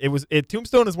 and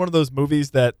Tombstone is one of those movies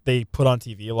that they put on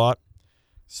TV a lot.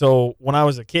 So when I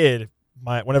was a kid,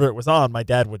 whenever it was on, my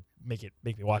dad would make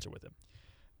me watch it with him,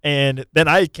 and then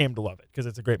I came to love it because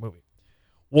it's a great movie.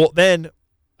 Well, then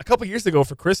a couple years ago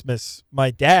for Christmas,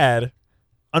 my dad,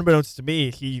 unbeknownst to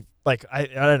me, he I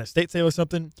at an estate sale or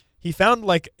something, he found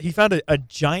a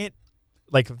giant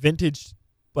vintage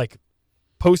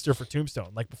poster for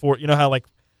Tombstone, before, how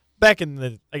back in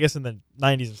the, I guess in the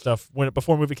 90s and stuff,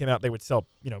 before a movie came out, they would sell,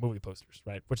 movie posters,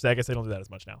 right? Which I guess they don't do that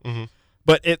as much now. Mm-hmm.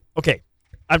 But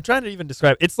I'm trying to even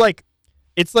describe it.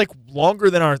 It's longer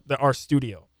than our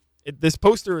studio. This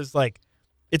poster is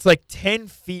it's 10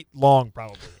 feet long,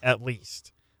 probably, at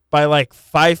least, by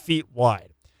 5 feet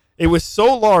wide. It was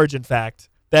so large, in fact,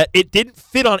 that it didn't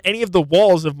fit on any of the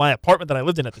walls of my apartment that I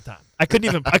lived in at the time. I couldn't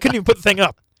even put the thing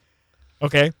up.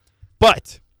 Okay?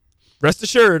 But rest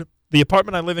assured, the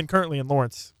apartment I live in currently in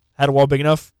Lawrence had a wall big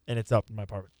enough, and it's up in my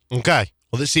apartment. Okay.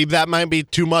 Well, that might be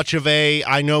too much of a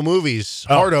I know movies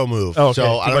hardo move. Oh, okay.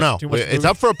 So I don't know. It's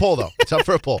up for a poll, though. It's up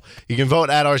for a poll. You can vote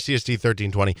at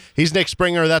RCST1320. He's Nick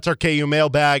Springer. That's our KU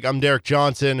mailbag. I'm Derek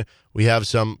Johnson. We have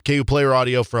some KU player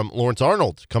audio from Lawrence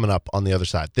Arnold coming up on the other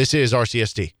side. This is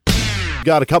RCST.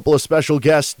 Got a couple of special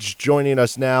guests joining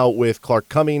us now with Clark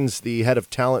Cummings, the head of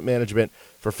talent management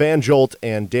for FanJolt,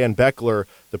 and Dan Beckler,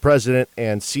 the president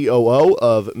and COO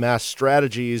of Mass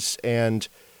Strategies. And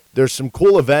there's some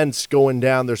cool events going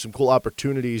down. There's some cool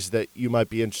opportunities that you might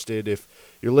be interested if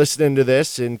you're listening to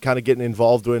this and kind of getting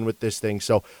involved with this thing.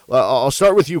 So I'll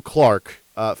start with you, Clark.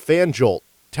 FanJolt,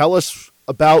 tell us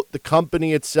about the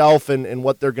company itself and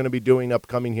what they're going to be doing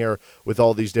upcoming here with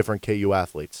all these different KU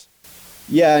athletes.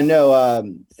 Yeah,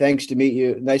 no, thanks to meet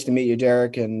you. Nice to meet you,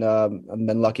 Derek. And I've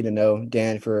been lucky to know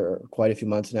Dan for quite a few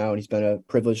months now, and he's been a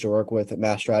privilege to work with at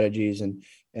Mass Strategies and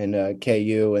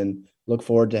KU, and look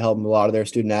forward to helping a lot of their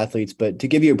student athletes. But to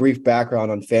give you a brief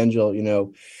background on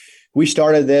FanJolt, we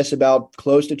started this about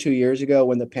close to 2 years ago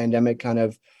when the pandemic kind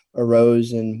of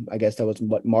arose, and I guess that was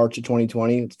March of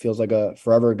 2020. It feels like a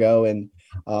forever ago. And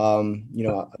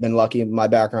I've been lucky. My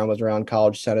background was around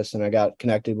college tennis, and I got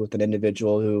connected with an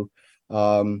individual who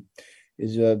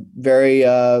is a very,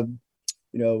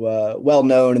 well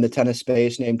known in the tennis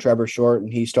space, named Trevor Short,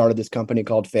 and he started this company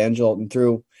called FanJolt. And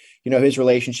through, his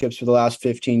relationships for the last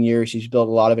 15 years, he's built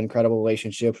a lot of incredible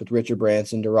relationships with Richard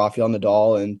Branson to Rafael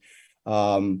Nadal,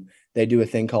 and they do a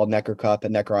thing called Necker Cup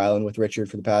at Necker Island with Richard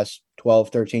for the past 12,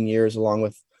 13 years, along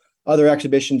with other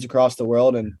exhibitions across the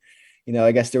world. And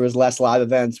I guess there was less live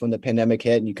events when the pandemic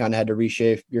hit, and you kind of had to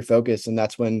reshape your focus, and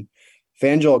that's when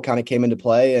FanJolt kind of came into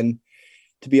play. And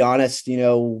to be honest,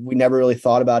 we never really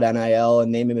thought about NIL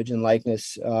and name, image, and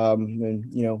likeness. And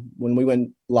when we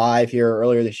went live here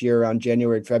earlier this year around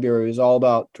January and February, it was all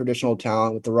about traditional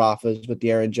talent with the Rafas, with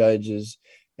the Aaron Judges,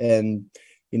 and,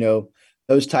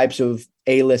 those types of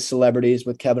A-list celebrities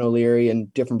with Kevin O'Leary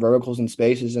and different verticals and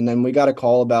spaces. And then we got a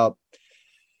call about,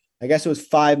 I guess it was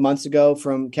 5 months ago,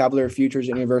 from Cavalier Futures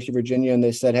at University of Virginia. And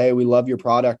they said, "Hey, we love your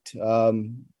product.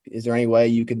 Is there any way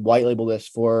you could white label this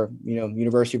for,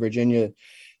 University of Virginia?"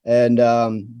 And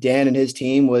Dan and his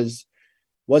team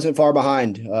wasn't far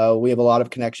behind. We have a lot of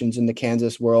connections in the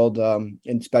Kansas world, and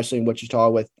especially in Wichita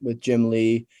with Jim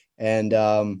Lee and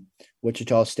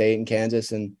Wichita State and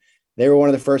Kansas. And they were one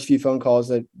of the first few phone calls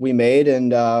that we made.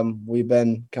 And we've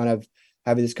been kind of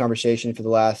having this conversation for the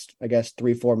last, I guess,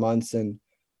 3-4 months, and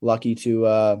lucky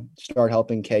to start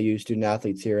helping KU student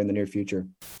athletes here in the near future.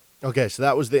 Okay, so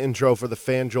that was the intro for the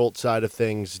FanJolt side of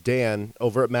things. Dan,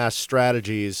 over at Mass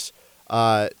Strategies,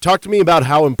 talk to me about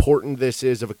how important this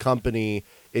is of a company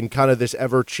in kind of this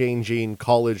ever-changing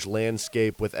college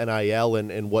landscape with NIL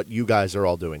and what you guys are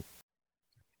all doing.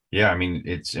 Yeah, I mean,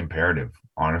 it's imperative.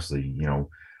 honestly,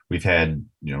 we've had,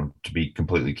 to be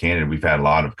completely candid, we've had a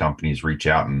lot of companies reach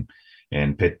out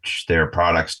and pitch their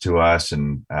products to us.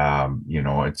 And,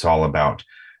 it's all about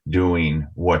doing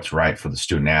what's right for the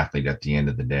student athlete at the end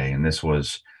of the day. And this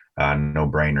was a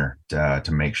no-brainer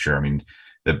to make sure. I mean,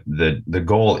 the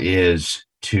goal is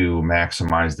to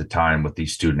maximize the time with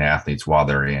these student athletes while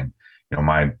they're in.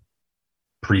 My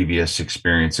previous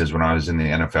experiences when I was in the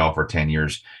NFL for 10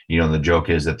 years, the joke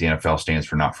is that the NFL stands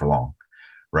for not for long,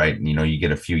 right? You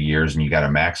get a few years and you got to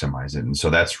maximize it. And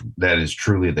so that is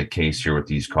truly the case here with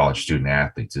these college student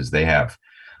athletes, is they have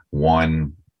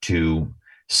 1, 2,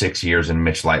 6 years in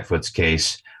Mitch Lightfoot's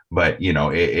case, but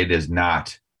it is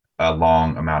not a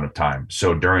long amount of time.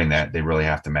 So during that, they really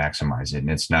have to maximize it. And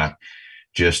it's not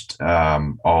just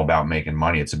all about making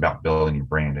money. It's about building your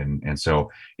brand. And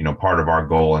so, part of our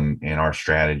goal and our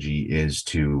strategy is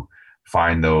to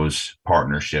find those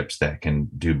partnerships that can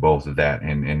do both of that,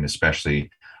 and especially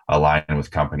align with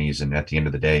companies, and at the end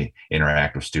of the day,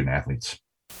 interact with student athletes.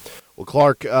 Well,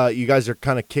 Clark, you guys are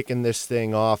kind of kicking this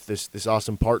thing off, this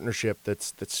awesome partnership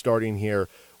that's starting here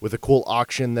with a cool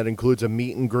auction that includes a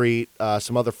meet and greet,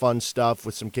 some other fun stuff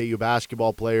with some KU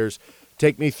basketball players.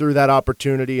 Take me through that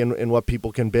opportunity and what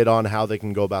people can bid on, how they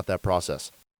can go about that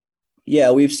process.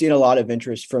 Yeah, we've seen a lot of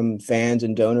interest from fans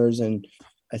and donors, and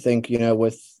I think,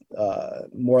 with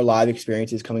more live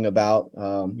experiences coming about,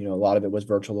 a lot of it was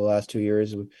virtual the last 2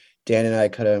 years. Dan and I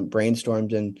kind of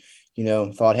brainstormed and,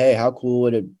 thought, hey, how cool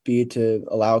would it be to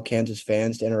allow Kansas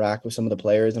fans to interact with some of the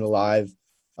players in a live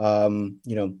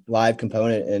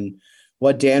component. And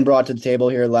what Dan brought to the table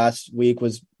here last week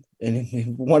was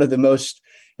one of the most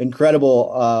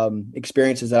incredible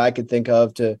experiences that I could think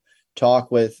of, to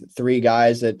talk with 3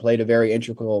 guys that played a very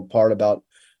integral part about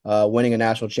winning a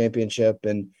national championship,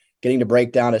 and getting to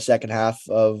break down a second half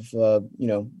of, I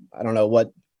don't know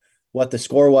what the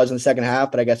score was in the second half,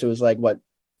 but I guess it was like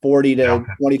 40 to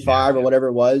 25 or whatever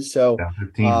it was. So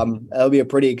that'll be a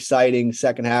pretty exciting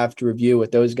second half to review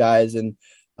with those guys. And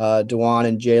DeJuan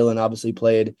and Jalen obviously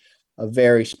played a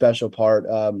very special part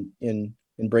in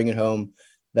bringing home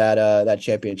that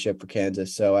championship for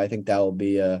Kansas. So I think that will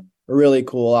be a really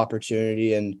cool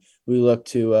opportunity, and we look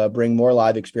to bring more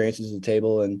live experiences to the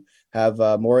table and have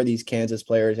more of these Kansas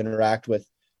players interact with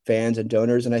fans and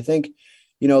donors. And I think,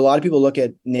 a lot of people look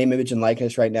at name, image, and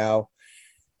likeness right now,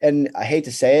 and I hate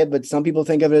to say it, but some people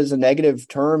think of it as a negative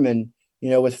term. And,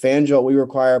 with FanJolt, we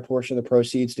require a portion of the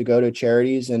proceeds to go to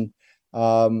charities. And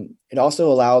it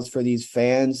also allows for these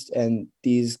fans and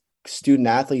these student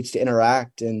athletes to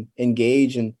interact and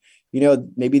engage. And,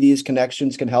 maybe these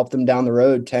connections can help them down the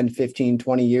road, 10, 15,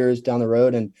 20 years down the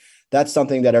road. And that's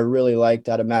something that I really liked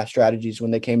out of Mass Strategies when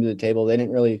they came to the table. They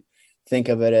didn't really think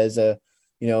of it as a,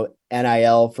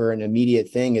 NIL for an immediate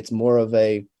thing. It's more of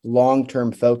a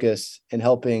long-term focus in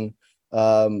helping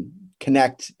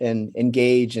connect and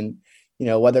engage. And,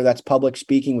 whether that's public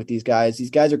speaking with these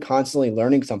guys are constantly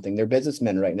learning something. They're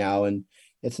businessmen right now. And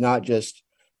it's not just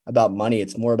about money.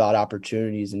 It's more about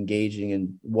opportunities, engaging,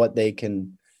 and what they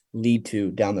can lead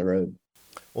to down the road.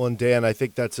 Well, and Dan, I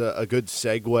think that's a good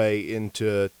segue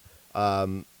into,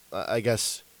 I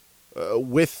guess,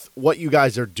 with what you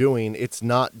guys are doing. It's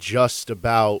not just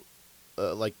about,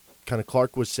 like kind of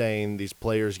Clark was saying, these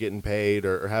players getting paid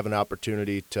or have an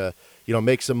opportunity to,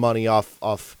 make some money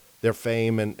off their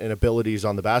fame and abilities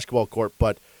on the basketball court.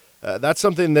 But that's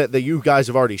something that you guys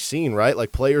have already seen, right?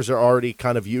 Like, players are already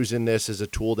kind of using this as a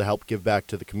tool to help give back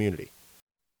to the community.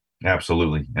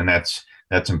 Absolutely. And that's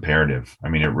imperative. I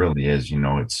mean, it really is.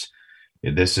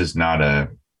 This is not a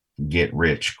get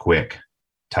rich quick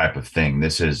type of thing.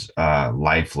 This is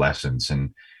life lessons.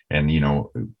 And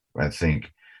I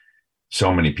think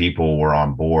so many people were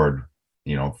on board,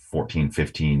 14,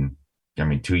 15,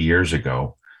 2 years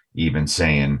ago, even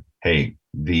saying, hey,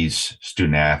 these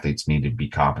student athletes need to be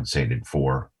compensated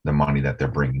for the money that they're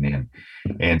bringing in.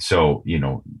 And so,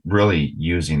 really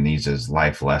using these as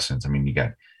life lessons. I mean, you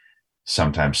got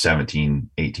sometimes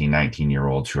 17, 18,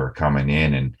 19-year-olds who are coming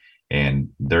in and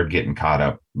they're getting caught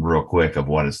up real quick of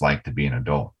what it's like to be an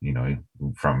adult,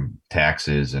 from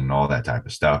taxes and all that type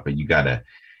of stuff. But you got to,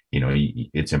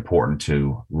 it's important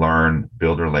to learn,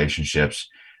 build relationships.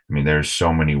 I mean, there's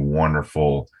so many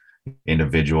wonderful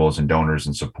individuals and donors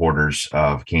and supporters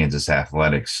of Kansas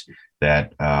athletics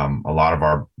that a lot of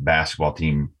our basketball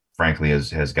team, frankly,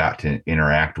 has got to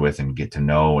interact with and get to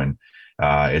know. And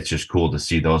it's just cool to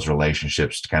see those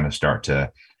relationships kind of start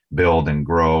to build and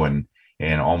grow and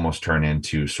almost turn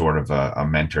into sort of a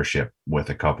mentorship with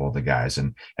a couple of the guys.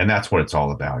 And that's what it's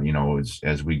all about.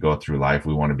 As we go through life,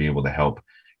 we want to be able to help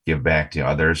give back to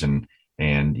others. And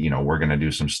we're going to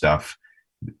do some stuff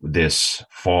this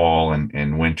fall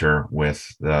and winter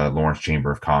with the Lawrence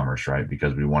Chamber of Commerce, right?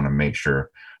 Because we want to make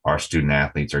sure our student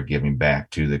athletes are giving back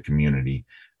to the community,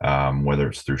 whether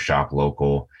it's through shop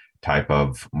local type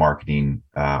of marketing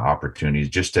opportunities,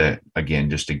 just to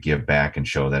give back and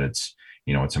show that it's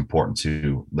important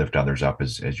to lift others up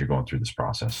as you're going through this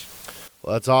process.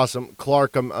 Well, that's awesome.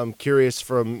 Clark, I'm curious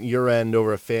from your end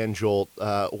over at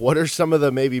FanJolt, what are some of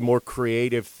the maybe more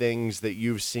creative things that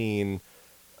you've seen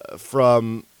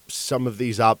from some of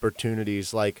these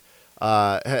opportunities? Like,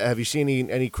 have you seen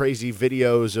any crazy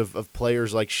videos of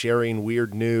players like sharing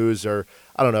weird news, or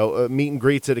I don't know, meet and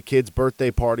greets at a kid's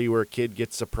birthday party where a kid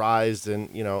gets surprised? And,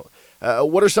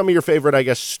 what are some of your favorite, I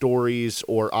guess, stories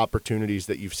or opportunities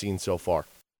that you've seen so far?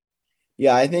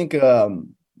 Yeah, I think,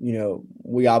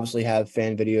 we obviously have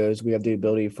fan videos. We have the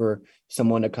ability for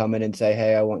someone to come in and say,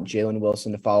 hey, I want Jalen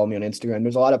Wilson to follow me on Instagram.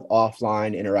 There's a lot of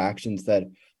offline interactions that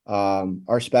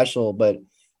are special, but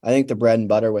I think the bread and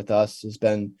butter with us has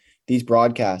been these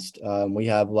broadcasts. We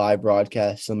have live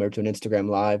broadcasts similar to an Instagram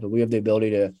live, but we have the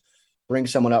ability to bring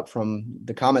someone up from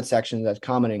the comment section that's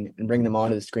commenting and bring them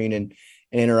onto the screen and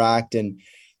interact. And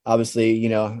obviously,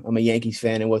 I'm a Yankees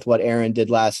fan, and with what Aaron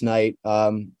did last night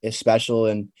is special.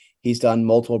 And he's done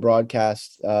multiple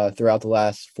broadcasts throughout the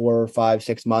last 4 or 5,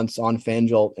 6 months on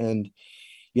FanJolt. And,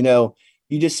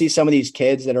 you just see some of these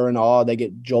kids that are in awe. They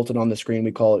get jolted on the screen.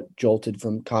 We call it jolted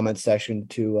from comment section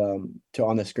to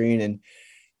on the screen. And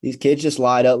these kids just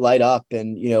light up.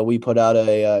 And, we put out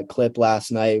a clip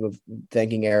last night of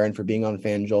thanking Aaron for being on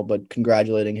FanJolt, but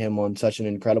congratulating him on such an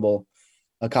incredible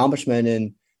accomplishment.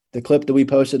 And the clip that we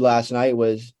posted last night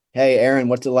was, hey, Aaron,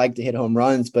 what's it like to hit home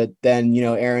runs? But then,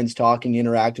 Aaron's talking,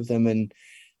 interact with him, and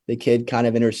the kid kind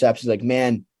of intercepts. He's like,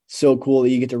 man, so cool that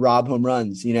you get to rob home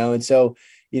runs, And so,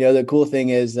 the cool thing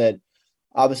is that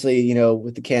obviously,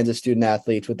 with the Kansas student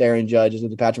athletes, with Aaron Judge,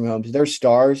 with the Patrick Mahomes, they're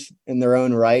stars in their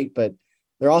own right, but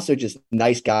they're also just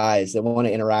nice guys that want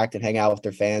to interact and hang out with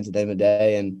their fans at the end of the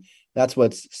day. And that's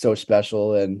what's so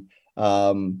special. And,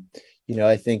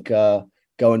 I think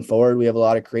going forward, we have a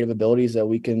lot of creative abilities that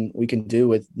we can do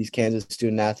with these Kansas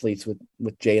student athletes,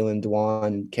 with Jalen,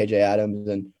 Dewan, KJ Adams,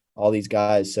 and all these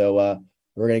guys. So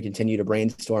we're going to continue to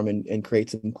brainstorm and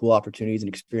create some cool opportunities and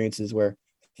experiences where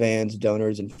fans,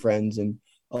 donors, and friends and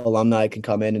alumni can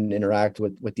come in and interact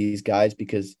with these guys.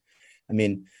 Because,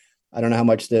 I don't know how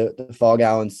much the Fall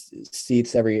Gallons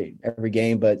seats every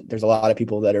game, but there's a lot of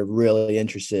people that are really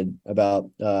interested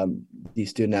about these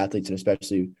student athletes, and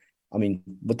especially,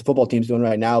 what the football team's doing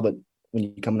right now. But when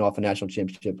you're coming off a national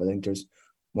championship, I think there's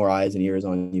more eyes and ears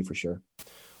on you for sure.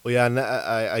 Well, yeah, and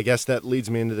I guess that leads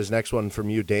me into this next one from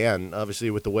you, Dan. Obviously,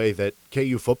 with the way that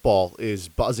KU football is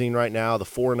buzzing right now, the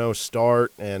 4-0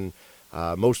 start and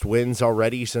most wins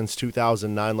already since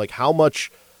 2009. Like, how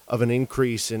much of an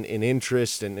increase in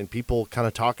interest and people kind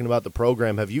of talking about the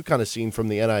program have you kind of seen from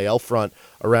the NIL front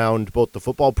around both the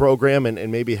football program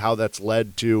and maybe how that's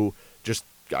led to just,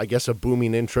 I guess, a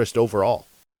booming interest overall?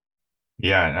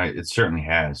 Yeah, it certainly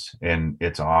has. And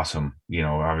it's awesome.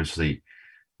 Obviously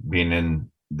being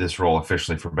in this role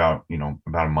officially for about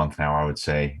a month now, I would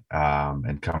say,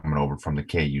 and coming over from the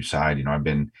KU side, I've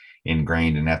been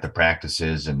ingrained and at the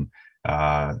practices and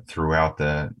throughout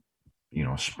the,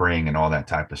 spring and all that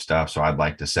type of stuff. So I'd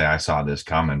like to say I saw this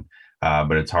coming,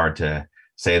 but it's hard to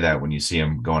say that when you see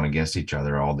them going against each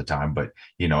other all the time. But,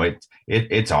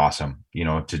 it's awesome,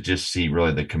 to just see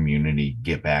really the community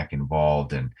get back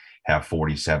involved and have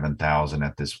 47,000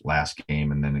 at this last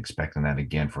game, and then expecting that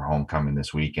again for homecoming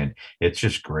this weekend. It's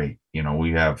just great.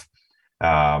 We have,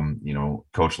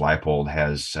 Coach Leipold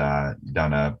has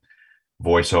done a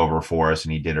voiceover for us,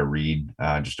 and he did a read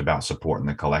just about supporting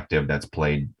the collective that's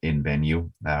played in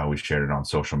venue. We shared it on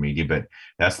social media, but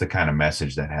that's the kind of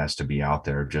message that has to be out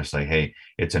there. Just like, hey,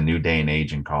 it's a new day and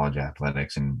age in college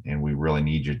athletics, and we really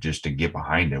need you just to get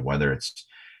behind it, whether it's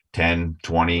 10,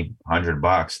 20,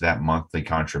 $100, that monthly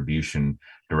contribution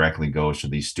directly goes to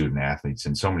these student athletes.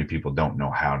 And so many people don't know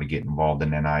how to get involved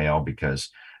in NIL because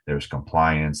there's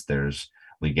compliance, there's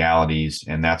legalities,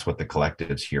 and that's what the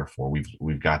collective's here for.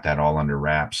 We've got that all under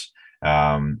wraps,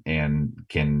 and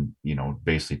can,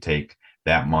 basically take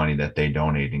that money that they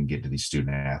donate and get to these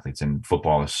student athletes. And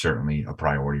football is certainly a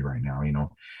priority right now.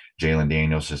 Jalen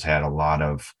Daniels has had a lot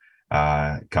of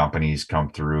companies come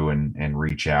through and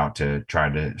reach out to try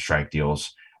to strike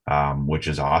deals, which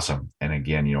is awesome. And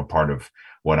again, part of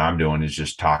what I'm doing is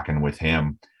just talking with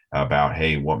him about,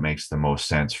 hey, what makes the most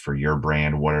sense for your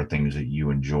brand? What are things that you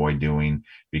enjoy doing?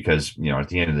 Because, at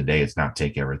the end of the day, it's not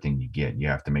take everything you get. You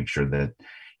have to make sure that,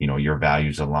 your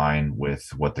values align with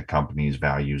what the company's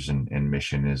values and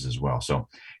mission is as well. So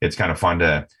it's kind of fun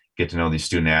to get to know these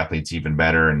student athletes even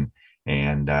better. And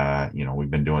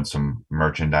we've been doing some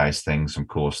merchandise things, some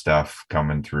cool stuff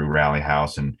coming through Rally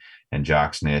House and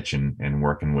Jock's Niche, and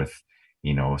working with,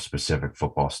 specific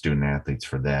football student athletes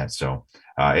for that. So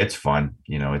it's fun.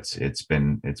 It's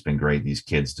been great. These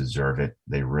kids deserve it.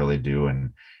 They really do.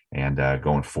 And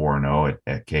going 4-0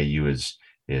 at KU is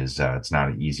it's not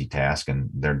an easy task,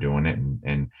 and they're doing it.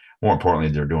 And more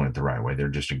importantly, they're doing it the right way. They're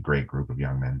just a great group of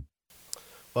young men.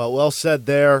 Well said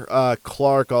there.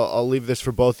 Clark, I'll leave this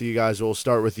for both of you guys. We'll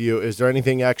start with you. Is there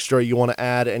anything extra you want to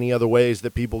add, any other ways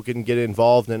that people can get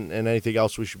involved, and anything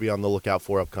else we should be on the lookout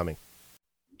for upcoming?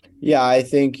 Yeah, I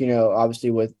think,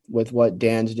 obviously with what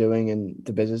Dan's doing and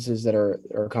the businesses that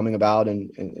are coming about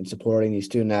and supporting these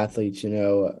student athletes,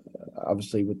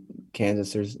 obviously with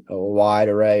Kansas, there's a wide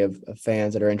array of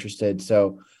fans that are interested.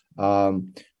 So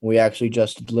we actually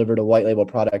just delivered a white label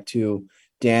product to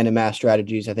Dan and Mass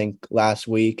Strategies, I think last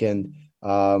week. And,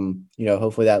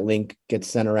 hopefully that link gets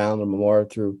sent around a little more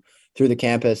through the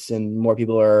campus, and more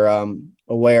people are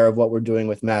aware of what we're doing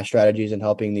with Mass Strategies and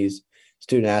helping these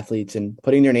student athletes and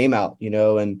putting their name out,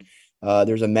 and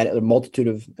there's a multitude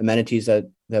of amenities that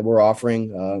we're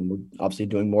offering. We're obviously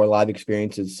doing more live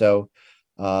experiences. So,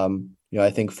 I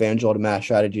think FanJolt and Mass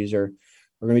Strategies are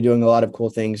going to be doing a lot of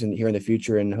cool things here in the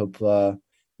future, and hope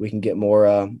we can get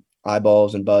more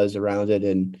eyeballs and buzz around it.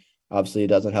 And obviously it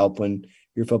doesn't help when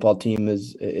your football team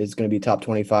is going to be top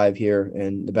 25 here,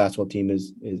 and the basketball team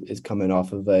is coming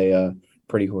off of a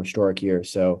pretty historic year.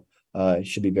 So it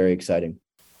should be very exciting.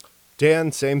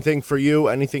 Dan, same thing for you.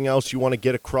 Anything else you want to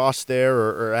get across there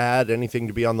or add? Anything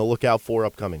to be on the lookout for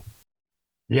upcoming?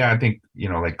 Yeah, I think,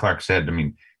 like Clark said,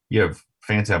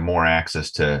 fans have more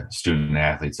access to student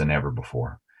athletes than ever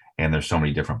before. And there's so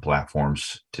many different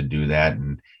platforms to do that.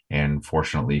 And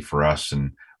fortunately for us,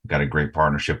 and we've got a great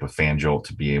partnership with FanJolt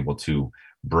to be able to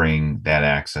bring that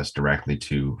access directly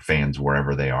to fans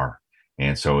wherever they are.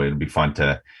 And so it'll be fun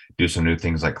to do some new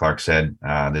things, like Clark said,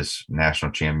 this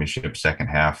national championship second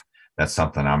half. That's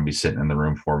something I'm going to be sitting in the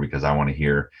room for, because I want to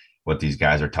hear what these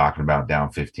guys are talking about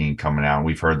down 15 coming out.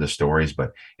 We've heard the stories,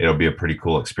 but it'll be a pretty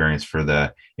cool experience for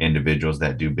the individuals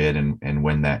that do bid and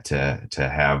win that to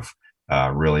have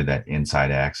really that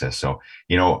inside access. So,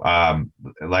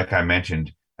 like I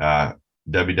mentioned,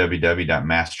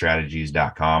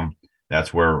 www.massstrategies.com.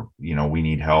 That's where, we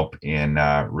need help in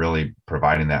really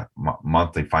providing that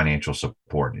monthly financial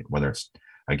support, whether it's,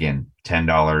 again, $10,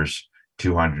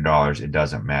 $200, it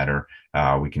doesn't matter.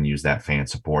 We can use that fan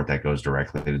support that goes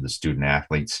directly to the student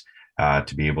athletes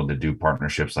to be able to do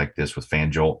partnerships like this with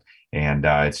FanJolt. And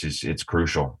it's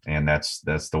crucial. And that's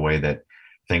the way that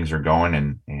things are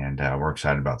going. And we're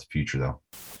excited about the future, though.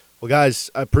 Well, guys,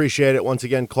 I appreciate it. Once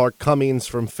again, Clark Cummings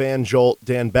from FanJolt,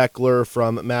 Dan Beckler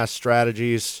from Mass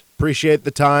Strategies. Appreciate the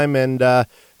time, and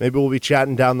maybe we'll be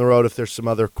chatting down the road if there's some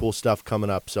other cool stuff coming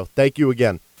up. So thank you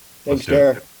again. Thanks,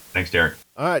 Derek. Thanks, Derek.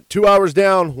 All right, 2 hours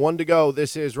down, 1 to go.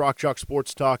 This is Rock Chalk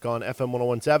Sports Talk on FM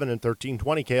 101.7 and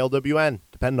 1320 KLWN.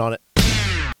 Depend on it.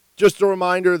 Just a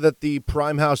reminder that the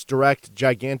Prime House Direct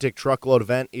Gigantic Truckload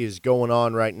event is going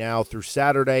on right now through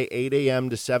Saturday, 8 a.m.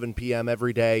 to 7 p.m.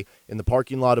 every day in the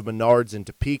parking lot of Menards in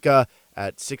Topeka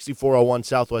at 6401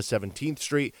 Southwest 17th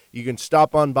Street. You can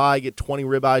stop on by, get 20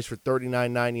 ribeyes for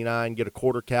 $39.99, get a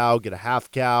quarter cow, get a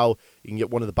half cow. You can get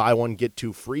one of the buy one, get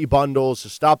two free bundles. So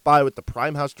stop by with the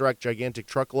Prime House Direct Gigantic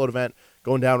Truckload event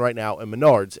going down right now in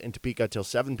Menards in Topeka till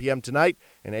 7 p.m. tonight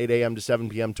and 8 a.m. to 7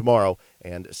 p.m. tomorrow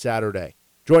and Saturday.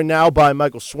 Joined now by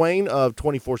Michael Swain of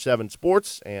 24/7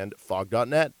 Sports and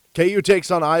Fog.net. KU takes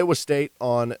on Iowa State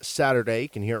on Saturday. You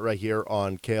can hear it right here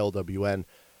on KLWN.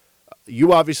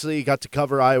 You obviously got to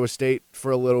cover Iowa State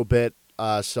for a little bit,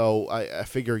 so I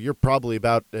figure you're probably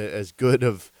about as good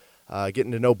of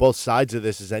getting to know both sides of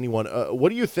this as anyone. What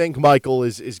do you think, Michael,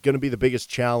 is going to be the biggest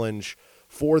challenge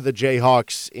for the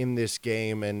Jayhawks in this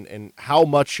game, and how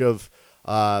much of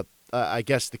I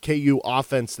guess the KU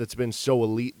offense that's been so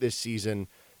elite this season,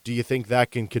 do you think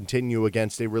that can continue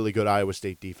against a really good Iowa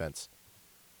State defense?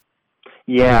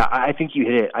 Yeah, I think you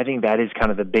hit it. I think that is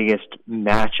kind of the biggest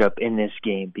matchup in this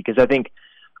game, because I think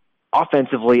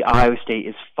offensively Iowa State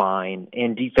is fine,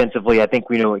 and defensively I think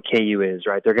we know what KU is,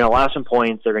 right? They're going to allow some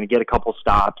points, they're going to get a couple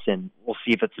stops, and we'll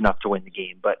see if it's enough to win the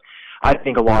game. But I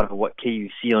think a lot of what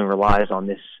KU's ceiling relies on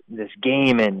this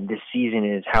game and this season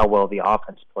is how well the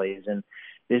offense plays. And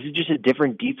this is just a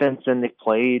different defense than they've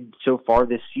played so far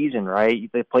this season, right?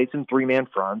 They've played some three-man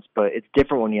fronts, but it's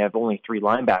different when you have only three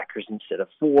linebackers instead of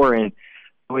four. And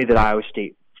the way that Iowa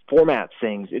State formats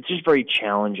things, it's just very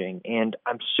challenging. And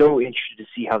I'm so interested to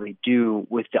see how they do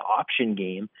with the option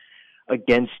game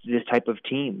against this type of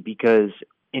team, because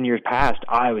in years past,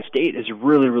 Iowa State has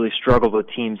really, really struggled with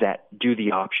teams that do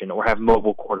the option or have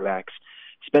mobile quarterbacks.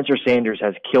 Spencer Sanders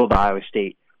has killed Iowa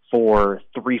State for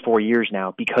 3-4 years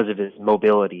now because of his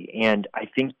mobility. And I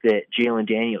think that Jalen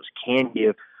Daniels can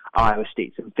give Iowa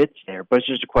State some fits there, but it's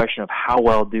just a question of how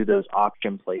well do those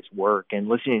option plays work. And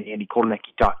listening to Andy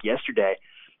Kotelnicki talk yesterday,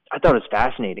 I thought it was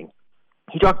fascinating.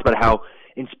 He talked about how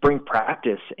in spring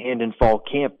practice and in fall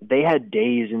camp, they had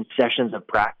days and sessions of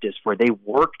practice where they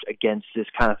worked against this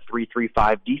kind of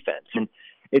 3-3-5 defense. And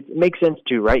it makes sense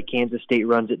too, right? Kansas State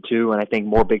runs it too, and I think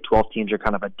more Big 12 teams are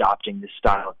kind of adopting this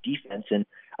style of defense. And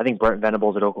I think Brent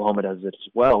Venables at Oklahoma does it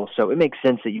as well. So it makes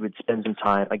sense that you would spend some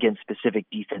time against specific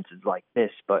defenses like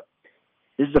this. But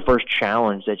this is the first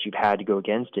challenge that you've had to go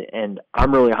against it. And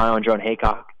I'm really high on John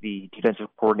Haycock, the defensive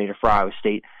coordinator for Iowa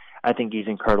State. I think he's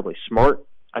incredibly smart.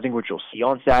 I think what you'll see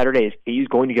on Saturday is he's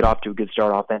going to get off to a good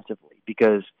start offensively,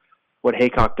 because what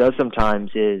Haycock does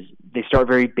sometimes is they start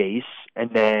very base,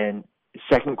 and then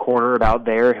second quarter about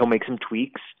there, he'll make some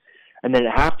tweaks. And then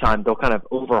at halftime, they'll kind of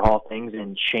overhaul things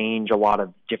and change a lot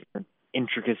of different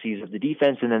intricacies of the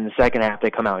defense. And then the second half,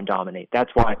 they come out and dominate. That's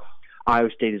why Iowa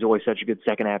State is always such a good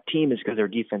second half team, is because their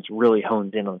defense really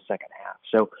hones in on the second half.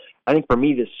 So I think for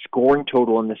me, the scoring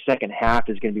total in the second half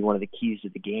is going to be one of the keys to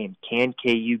the game. Can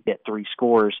KU get 3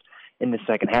 scores in the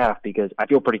second half? Because I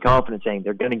feel pretty confident saying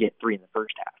they're going to get 3 in the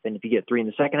first half. And if you get 3 in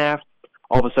the second half,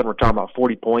 all of a sudden we're talking about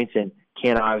 40 points, and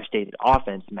can Iowa State's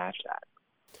offense match that?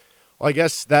 Well, I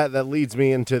guess that leads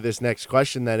me into this next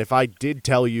question then. If I did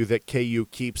tell you that KU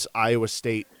keeps Iowa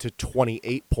State to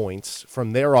 28 points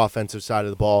from their offensive side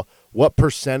of the ball, what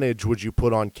percentage would you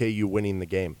put on KU winning the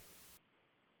game?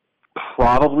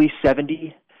 Probably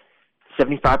 70,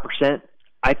 75%.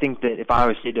 I think that if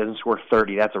Iowa State doesn't score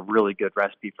 30, that's a really good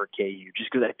recipe for KU,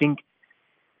 just because I think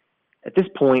at this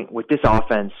point with this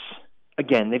offense,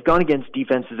 again, they've gone against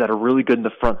defenses that are really good in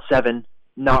the front seven,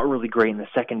 not really great in the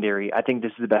secondary. I think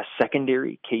this is the best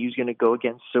secondary KU's going to go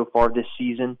against so far this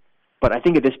season. But I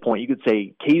think at this point you could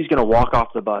say KU's going to walk off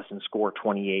the bus and score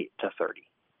 28 to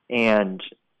 30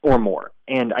 or more.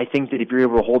 And I think that if you're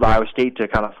able to hold Iowa State to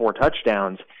kind of 4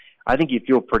 touchdowns, I think you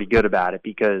feel pretty good about it,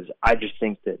 because I just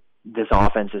think that this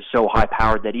offense is so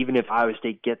high-powered that even if Iowa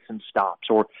State gets some stops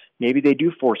or maybe they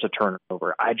do force a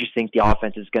turnover, I just think the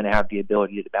offense is going to have the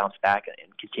ability to bounce back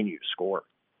and continue to score.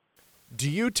 Do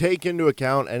you take into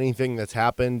account anything that's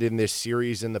happened in this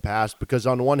series in the past? Because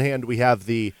on one hand, we have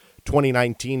the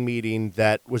 2019 meeting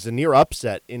that was a near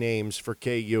upset in Ames for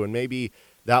KU, and maybe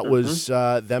that was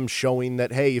them showing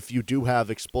that, hey, if you do have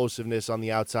explosiveness on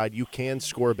the outside, you can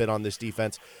score a bit on this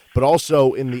defense. But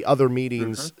also in the other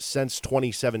meetings since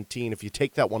 2017, if you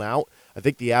take that one out, I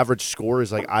think the average score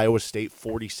is like Iowa State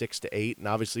 46-8, and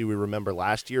obviously we remember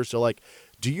last year. So, like,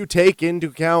 do you take into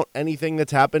account anything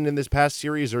that's happened in this past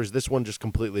series, or is this one just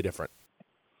completely different?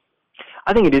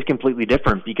 I think it is completely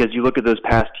different, because you look at those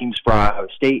past teams for Iowa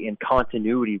State, and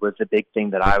continuity was the big thing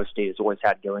that Iowa State has always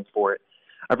had going for it.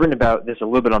 I've written about this a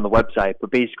little bit on the website, but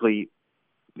basically,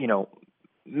 you know,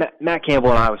 Matt Campbell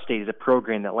and Iowa State is a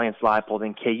program that Lance Leipold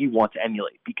and KU want to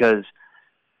emulate, because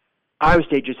Iowa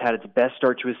State just had its best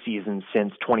start to a season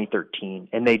since 2013,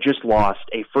 and they just lost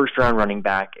a first-round running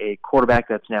back, a quarterback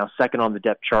that's now second on the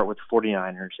depth chart with the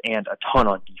 49ers, and a ton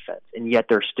on defense, and yet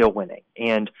they're still winning.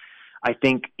 And I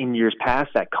think in years past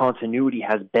that continuity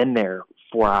has been there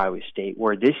for Iowa State,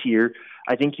 where this year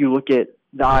I think you look at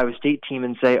the Iowa State team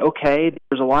and say, okay,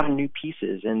 there's a lot of new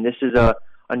pieces, and this is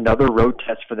another road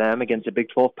test for them against a Big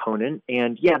 12 opponent.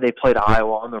 And yeah, they played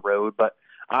Iowa on the road, but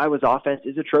Iowa's offense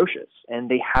is atrocious, and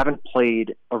they haven't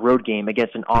played a road game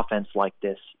against an offense like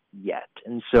this yet.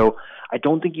 And so I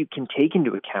don't think you can take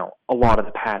into account a lot of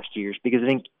the past years, because I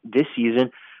think this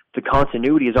season the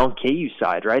continuity is on KU's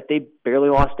side, right? They barely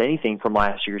lost anything from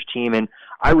last year's team, and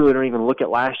I really don't even look at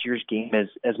last year's game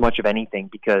as much of anything,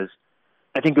 because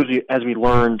I think as we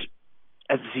learned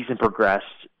as the season progressed,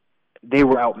 they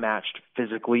were outmatched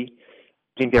physically.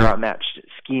 I think they were outmatched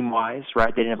scheme-wise,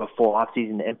 right? They didn't have a full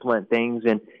offseason to implement things.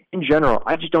 And in general,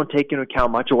 I just don't take into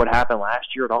account much of what happened last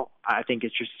year at all. I think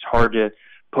it's just hard to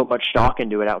put much stock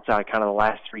into it outside kind of the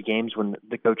last 3 games when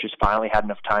the coaches finally had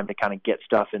enough time to kind of get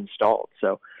stuff installed.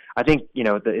 So I think, you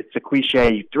know, it's a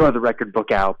cliche, you throw the record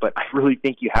book out, but I really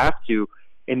think you have to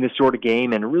in this sort of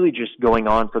game, and really just going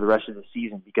on for the rest of the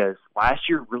season, because last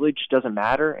year really just doesn't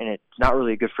matter, and it's not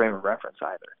really a good frame of reference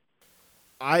either.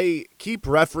 I keep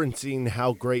referencing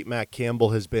how great Matt Campbell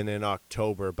has been in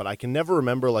October, but I can never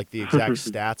remember like the exact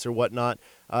stats or whatnot.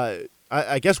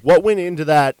 I guess what went into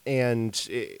that, and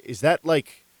is that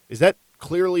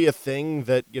clearly a thing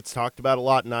that gets talked about a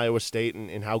lot in Iowa State,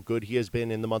 and how good he has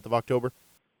been in the month of October?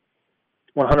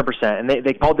 100%. And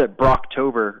they called it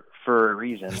Brocktober for a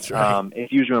reason. That's right.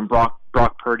 It's usually when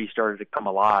Brock Purdy started to come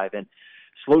alive. And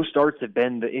slow starts have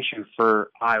been the issue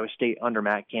for Iowa State under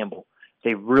Matt Campbell.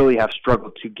 They really have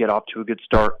struggled to get off to a good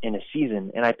start in a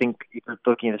season. And I think if you're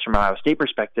looking at this from an Iowa State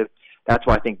perspective, that's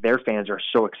why I think their fans are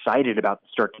so excited about the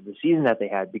start to the season that they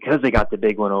had, because they got the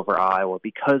big one over Iowa,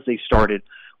 because they started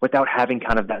without having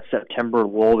kind of that September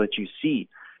lull that you see.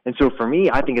 And so for me,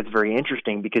 I think it's very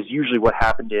interesting, because usually what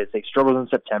happened is they struggled in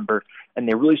September and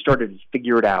they really started to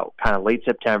figure it out kind of late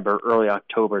September, early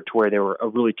October, to where they were a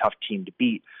really tough team to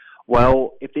beat.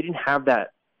 Well, if they didn't have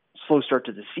that slow start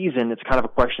to the season, it's kind of a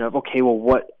question of, okay, well,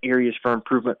 what areas for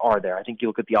improvement are there? I think you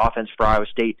look at the offense for Iowa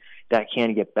State, that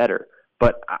can get better.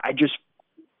 But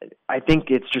I think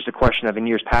it's just a question of, in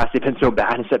years past, they've been so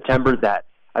bad in September that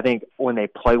I think when they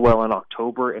play well in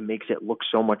October, it makes it look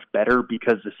so much better,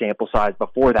 because the sample size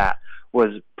before that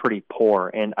was pretty poor.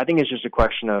 And I think it's just a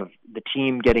question of the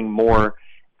team getting more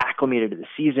acclimated to the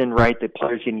season, right? The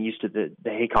players getting used to the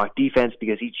Haycock defense,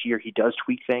 because each year he does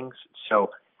tweak things.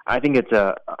 So I think it's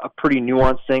a pretty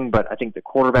nuanced thing, but I think the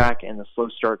quarterback and the slow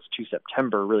starts to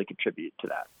September really contributed to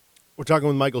that. We're talking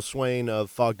with Michael Swain of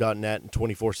Fog.net and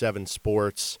 24/7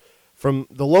 Sports. From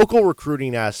the local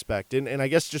recruiting aspect, and I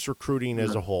guess just recruiting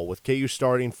as a whole, with KU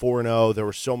starting 4-0, there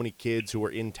were so many kids who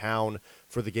were in town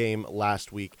for the game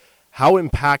last week. How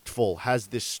impactful has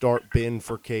this start been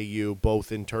for KU,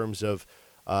 both in terms of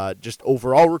just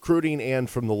overall recruiting and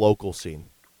from the local scene?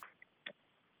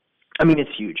 I mean,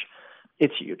 it's huge.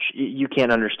 It's huge. You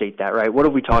can't understate that, right? What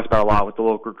have we talked about a lot with the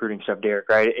local recruiting stuff, Derek,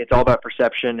 right? It's all about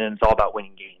perception, and it's all about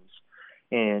winning games.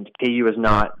 And KU has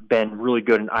not been really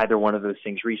good in either one of those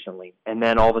things recently. And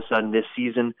then all of a sudden this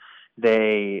season,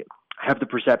 they have the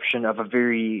perception of a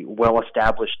very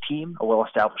well-established team, a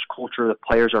well-established culture. The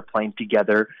players are playing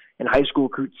together, and high school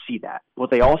recruits see that.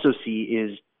 What they also see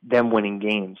is them winning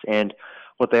games. And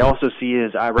what they also see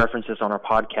is, I referenced this on our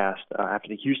podcast after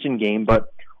the Houston game,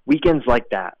 but weekends like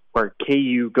that, where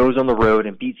KU goes on the road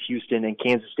and beats Houston and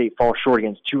Kansas State falls short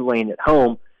against Tulane at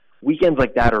home, weekends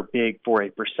like that are big for a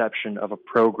perception of a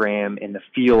program and the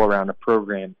feel around a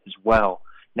program as well.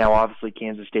 Now, obviously,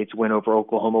 Kansas State's win over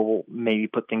Oklahoma will maybe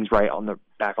put things back on the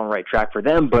right track for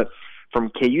them, but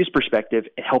from KU's perspective,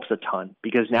 it helps a ton,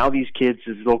 because now these kids,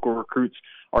 as local recruits,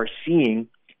 are seeing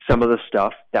some of the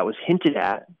stuff that was hinted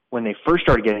at when they first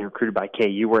started getting recruited by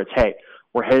KU, where it's, hey,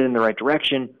 we're headed in the right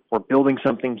direction, we're building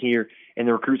something here, and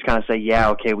the recruits kind of say, yeah,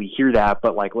 okay, we hear that,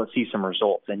 but let's see some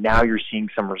results. And now you're seeing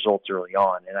some results early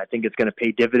on, and I think it's going to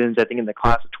pay dividends. I think in the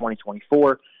class of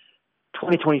 2024,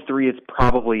 2023, it's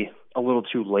probably a little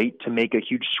too late to make a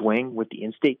huge swing with the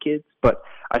in-state kids, but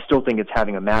I still think it's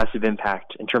having a massive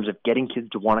impact in terms of getting kids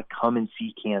to want to come and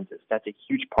see Kansas. That's a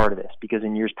huge part of this, because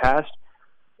in years past,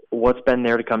 what's been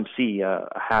there to come see? A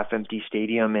half-empty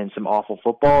stadium and some awful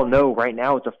football? No, right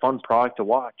now it's a fun product to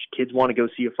watch. Kids want to go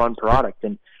see a fun product,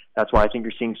 and that's why I think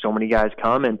you're seeing so many guys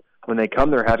come, and when they come,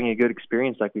 they're having a good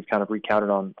experience, like we've kind of recounted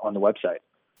on the website.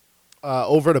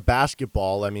 Over to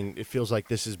basketball, I mean, it feels like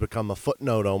this has become a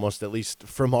footnote almost, at least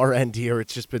from our end here.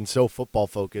 It's just been so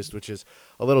football-focused, which is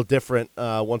a little different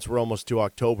once we're almost to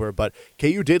October. But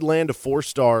KU did land a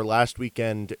 4-star last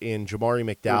weekend in Jamari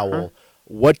McDowell. Mm-hmm.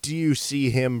 What do you see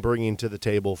him bringing to the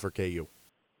table for KU?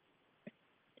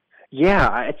 Yeah,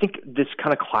 I think this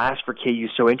kind of class for KU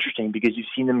is so interesting, because you've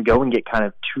seen them go and get kind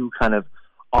of two kind of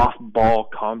off-ball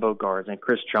combo guards, and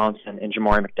Chris Johnson and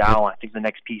Jamari McDowell. I think the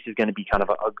next piece is going to be kind of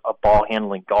a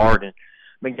ball-handling guard. And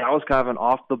McDowell's kind of an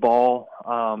off-the-ball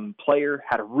player,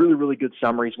 had a really, really good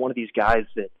summer. He's one of these guys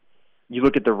that you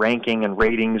look at the ranking and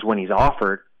ratings when he's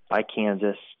offered by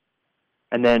Kansas,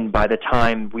 and then by the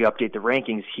time we update the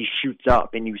rankings, he shoots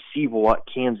up, and you see what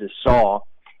Kansas saw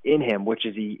in him, which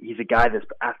is he's a guy that's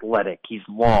athletic. He's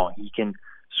long. He can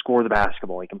score the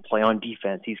basketball. He can play on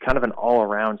defense. He's kind of an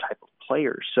all-around type of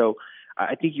player. So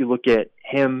I think you look at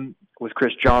him with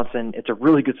Chris Johnson, it's a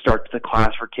really good start to the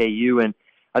class for KU, and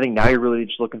I think now you're really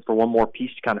just looking for one more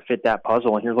piece to kind of fit that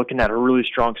puzzle, and you're looking at a really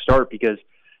strong start, because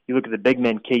you look at the big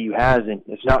men KU has, and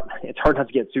it's hard not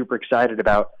to get super excited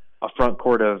about a front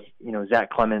court of,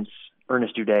 Zach Clements,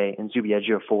 Ernest Uday, and Zuby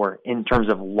Ejiofor in terms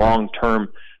of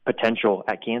long-term potential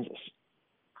at Kansas.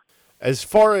 As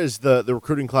far as the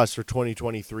recruiting class for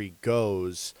 2023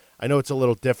 goes, I know it's a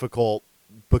little difficult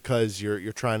because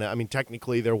you're trying to, I mean,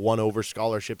 technically they're won over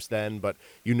scholarships then, but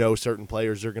certain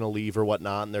players are going to leave or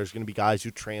whatnot, and there's going to be guys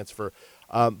who transfer.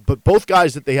 But both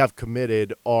guys that they have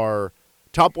committed are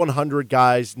top 100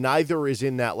 guys. Neither is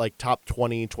in that top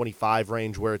 20, 25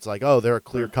 range where it's like, oh, they're a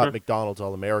clear-cut McDonald's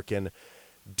All-American.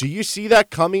 Do you see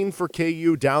that coming for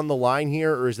KU down the line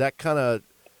here, or is that kind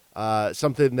of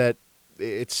something that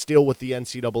it's still with the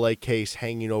NCAA case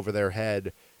hanging over their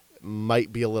head,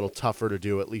 might be a little tougher to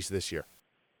do, at least this year.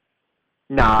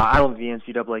 Nah, I don't think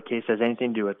the NCAA case has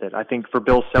anything to do with it. I think for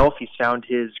Bill Self, he's found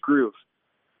his groove.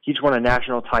 He's won a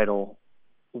national title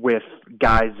with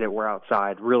guys that were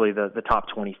outside, really the top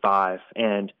 25.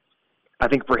 And I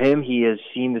think for him, he has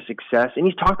seen the success, and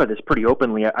he's talked about this pretty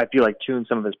openly, I feel like, too, in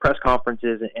some of his press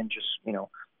conferences and just,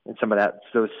 in some of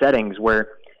those settings where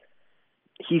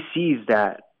he sees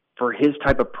that for his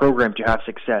type of program to have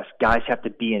success, guys have to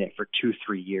be in it for 2-3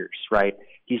 years, right?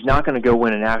 He's not going to go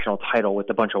win a national title with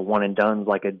a bunch of one-and-dones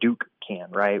like a Duke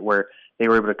can, right, where they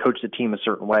were able to coach the team a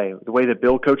certain way. The way that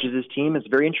Bill coaches his team is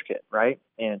very intricate, right?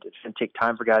 And it's going to take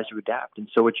time for guys to adapt. And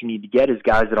so what you need to get is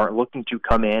guys that aren't looking to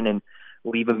come in and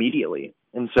leave immediately.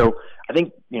 And so I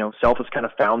think, Self has kind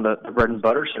of found the bread and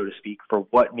butter, so to speak, for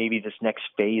what maybe this next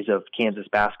phase of Kansas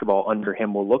basketball under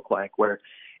him will look like, where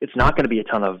it's not going to be a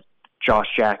ton of Josh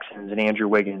Jacksons and Andrew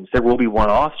Wiggins. There will be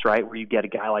one-offs, right, where you get a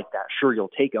guy like that. Sure, you'll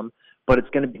take him, but it's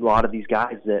going to be a lot of these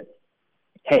guys that,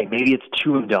 hey, maybe it's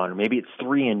 2 and done, or maybe it's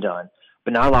 3 and done,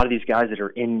 but not a lot of these guys that are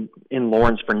in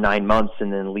Lawrence for 9 months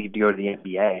and then leave to go to the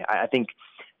NBA. I think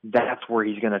that's where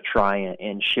he's going to try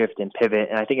and shift and pivot,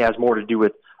 and I think it has more to do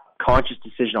with conscious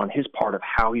decision on his part of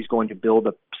how he's going to build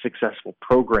a successful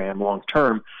program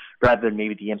long-term rather than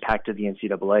maybe the impact of the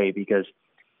NCAA, because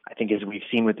I think as we've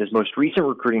seen with this most recent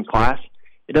recruiting class,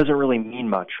 it doesn't really mean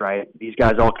much, right? These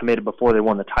guys all committed before they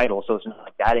won the title, so it's not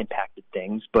like that impacted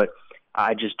things. But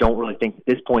I just don't really think at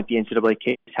this point the NCAA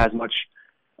case has much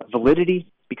validity,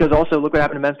 because also look what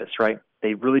happened to Memphis, right?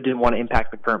 They really didn't want to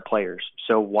impact the current players.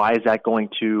 So why is that going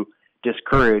to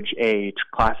discourage a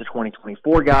class of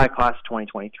 2024 guy, class of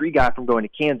 2023 guy from going to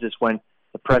Kansas when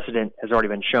the precedent has already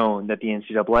been shown that the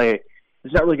NCAA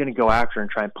is not really going to go after and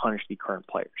try and punish the current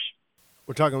players?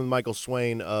 We're talking with Michael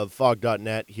Swain of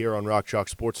Fog.net here on Rock Chalk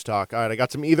Sports Talk. All right, I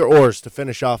got some either-ors to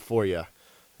finish off for you.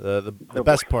 The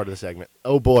best part of the segment.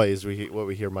 Oh, boy, is what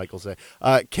we hear Michael say.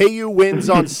 KU wins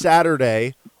on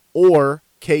Saturday, or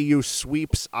KU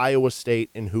sweeps Iowa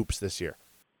State in hoops this year.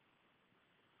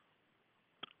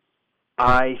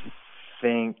 I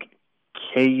think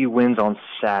KU wins on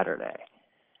Saturday.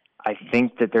 I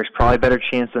think that there's probably a better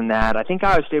chance than that. I think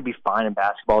Iowa State will be fine in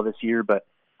basketball this year, but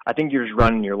I think you're just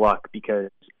running your luck because,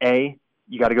 A,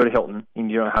 you got to go to Hilton, and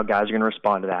you don't know how guys are going to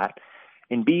respond to that.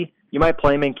 And B, you might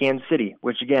play them in Kansas City,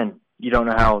 which, again, you don't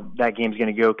know how that game's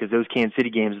going to go because those Kansas City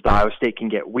games with Iowa State can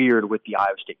get weird with the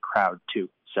Iowa State crowd, too.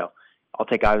 So I'll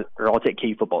take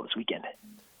KU football this weekend.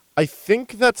 I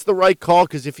think that's the right call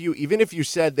because even if you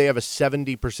said they have a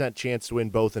 70% chance to win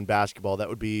both in basketball, that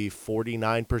would be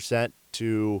 49%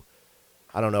 to,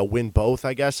 win both,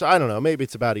 I guess. I don't know. Maybe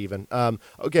it's about even.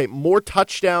 Okay, more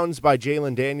touchdowns by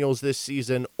Jalen Daniels this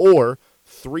season or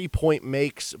 3-point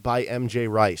makes by MJ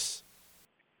Rice?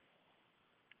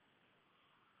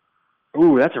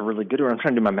 Ooh, that's a really good one. I'm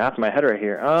trying to do my math in my head right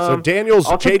here. So Daniels,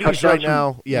 JD's right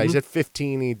now, he's at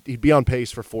 15. He'd be on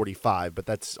pace for 45, but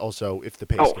that's also if the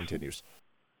pace continues.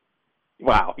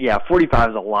 Wow, yeah, 45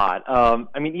 is a lot.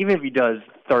 Even if he does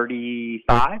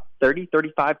 35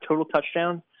 total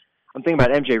touchdowns, I'm thinking about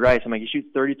MJ Rice. I'm like, he shoots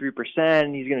 33%,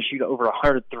 and he's going to shoot over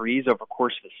 100 threes over the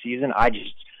course of the season. I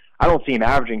don't see him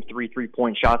averaging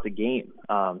 3-point shots a game.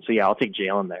 I'll take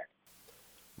Jalen there.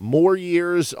 More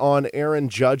years on Aaron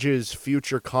Judge's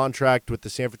future contract with the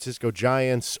San Francisco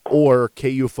Giants or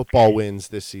KU football wins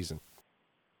this season?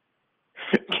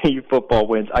 KU football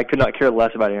wins. I could not care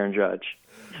less about Aaron Judge.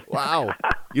 Wow.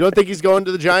 You don't think he's going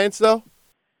to the Giants, though?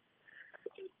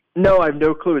 No, I have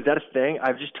no clue. Is that a thing?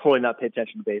 I've just totally not paid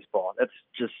attention to baseball. That's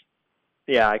just,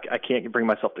 I can't bring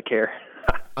myself to care.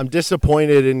 I'm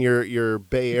disappointed in your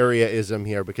Bay Area-ism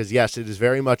here because, yes, it is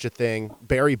very much a thing.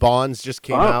 Barry Bonds just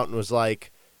came out and was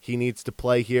like, he needs to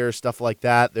play here, stuff like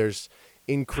that. There's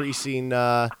increasing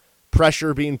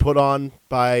pressure being put on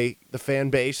by the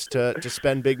fan base to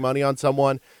spend big money on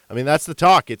someone. I mean, that's the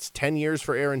talk. It's 10 years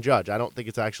for Aaron Judge. I don't think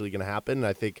it's actually going to happen.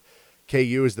 I think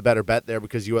KU is the better bet there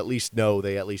because you at least know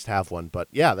they at least have one. But,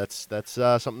 yeah, that's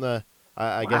something that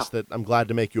I guess that I'm glad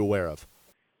to make you aware of.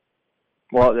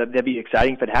 Well, that'd be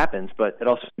exciting if it happens, but it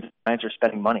also means the Giants are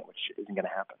spending money, which isn't going to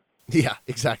happen. Yeah,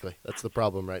 exactly. That's the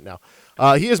problem right now.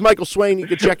 He is Michael Swain. You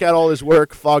can check out all his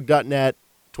work, Fog.net,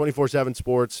 24/7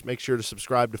 Sports. Make sure to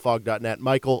subscribe to Fog.net.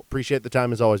 Michael, appreciate the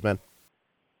time as always, man.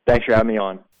 Thanks for having me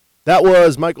on. That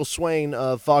was Michael Swain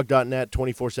of Fog.net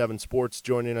 24/7 Sports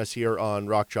joining us here on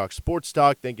Rock Chalk Sports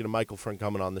Talk. Thank you to Michael for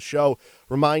coming on the show.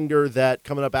 Reminder that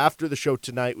coming up after the show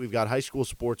tonight, we've got High School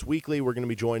Sports Weekly. We're going to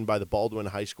be joined by the Baldwin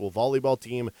High School volleyball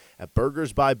team at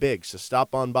Burgers by Big. So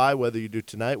stop on by, whether you do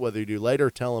tonight, whether you do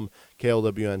later. Tell them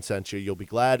KLWN sent you. You'll be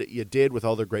glad you did with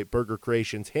all their great burger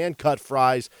creations, hand-cut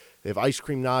fries. They have ice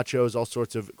cream nachos, all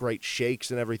sorts of great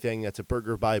shakes and everything. That's at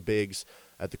Burger by Big's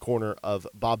at the corner of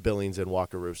Bob Billings and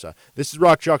Wakarusa. This is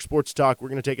Rock Chalk Sports Talk. We're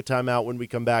going to take a timeout. When we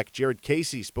come back, Jared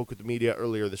Casey spoke with the media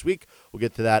earlier this week. We'll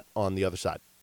get to that on the other side.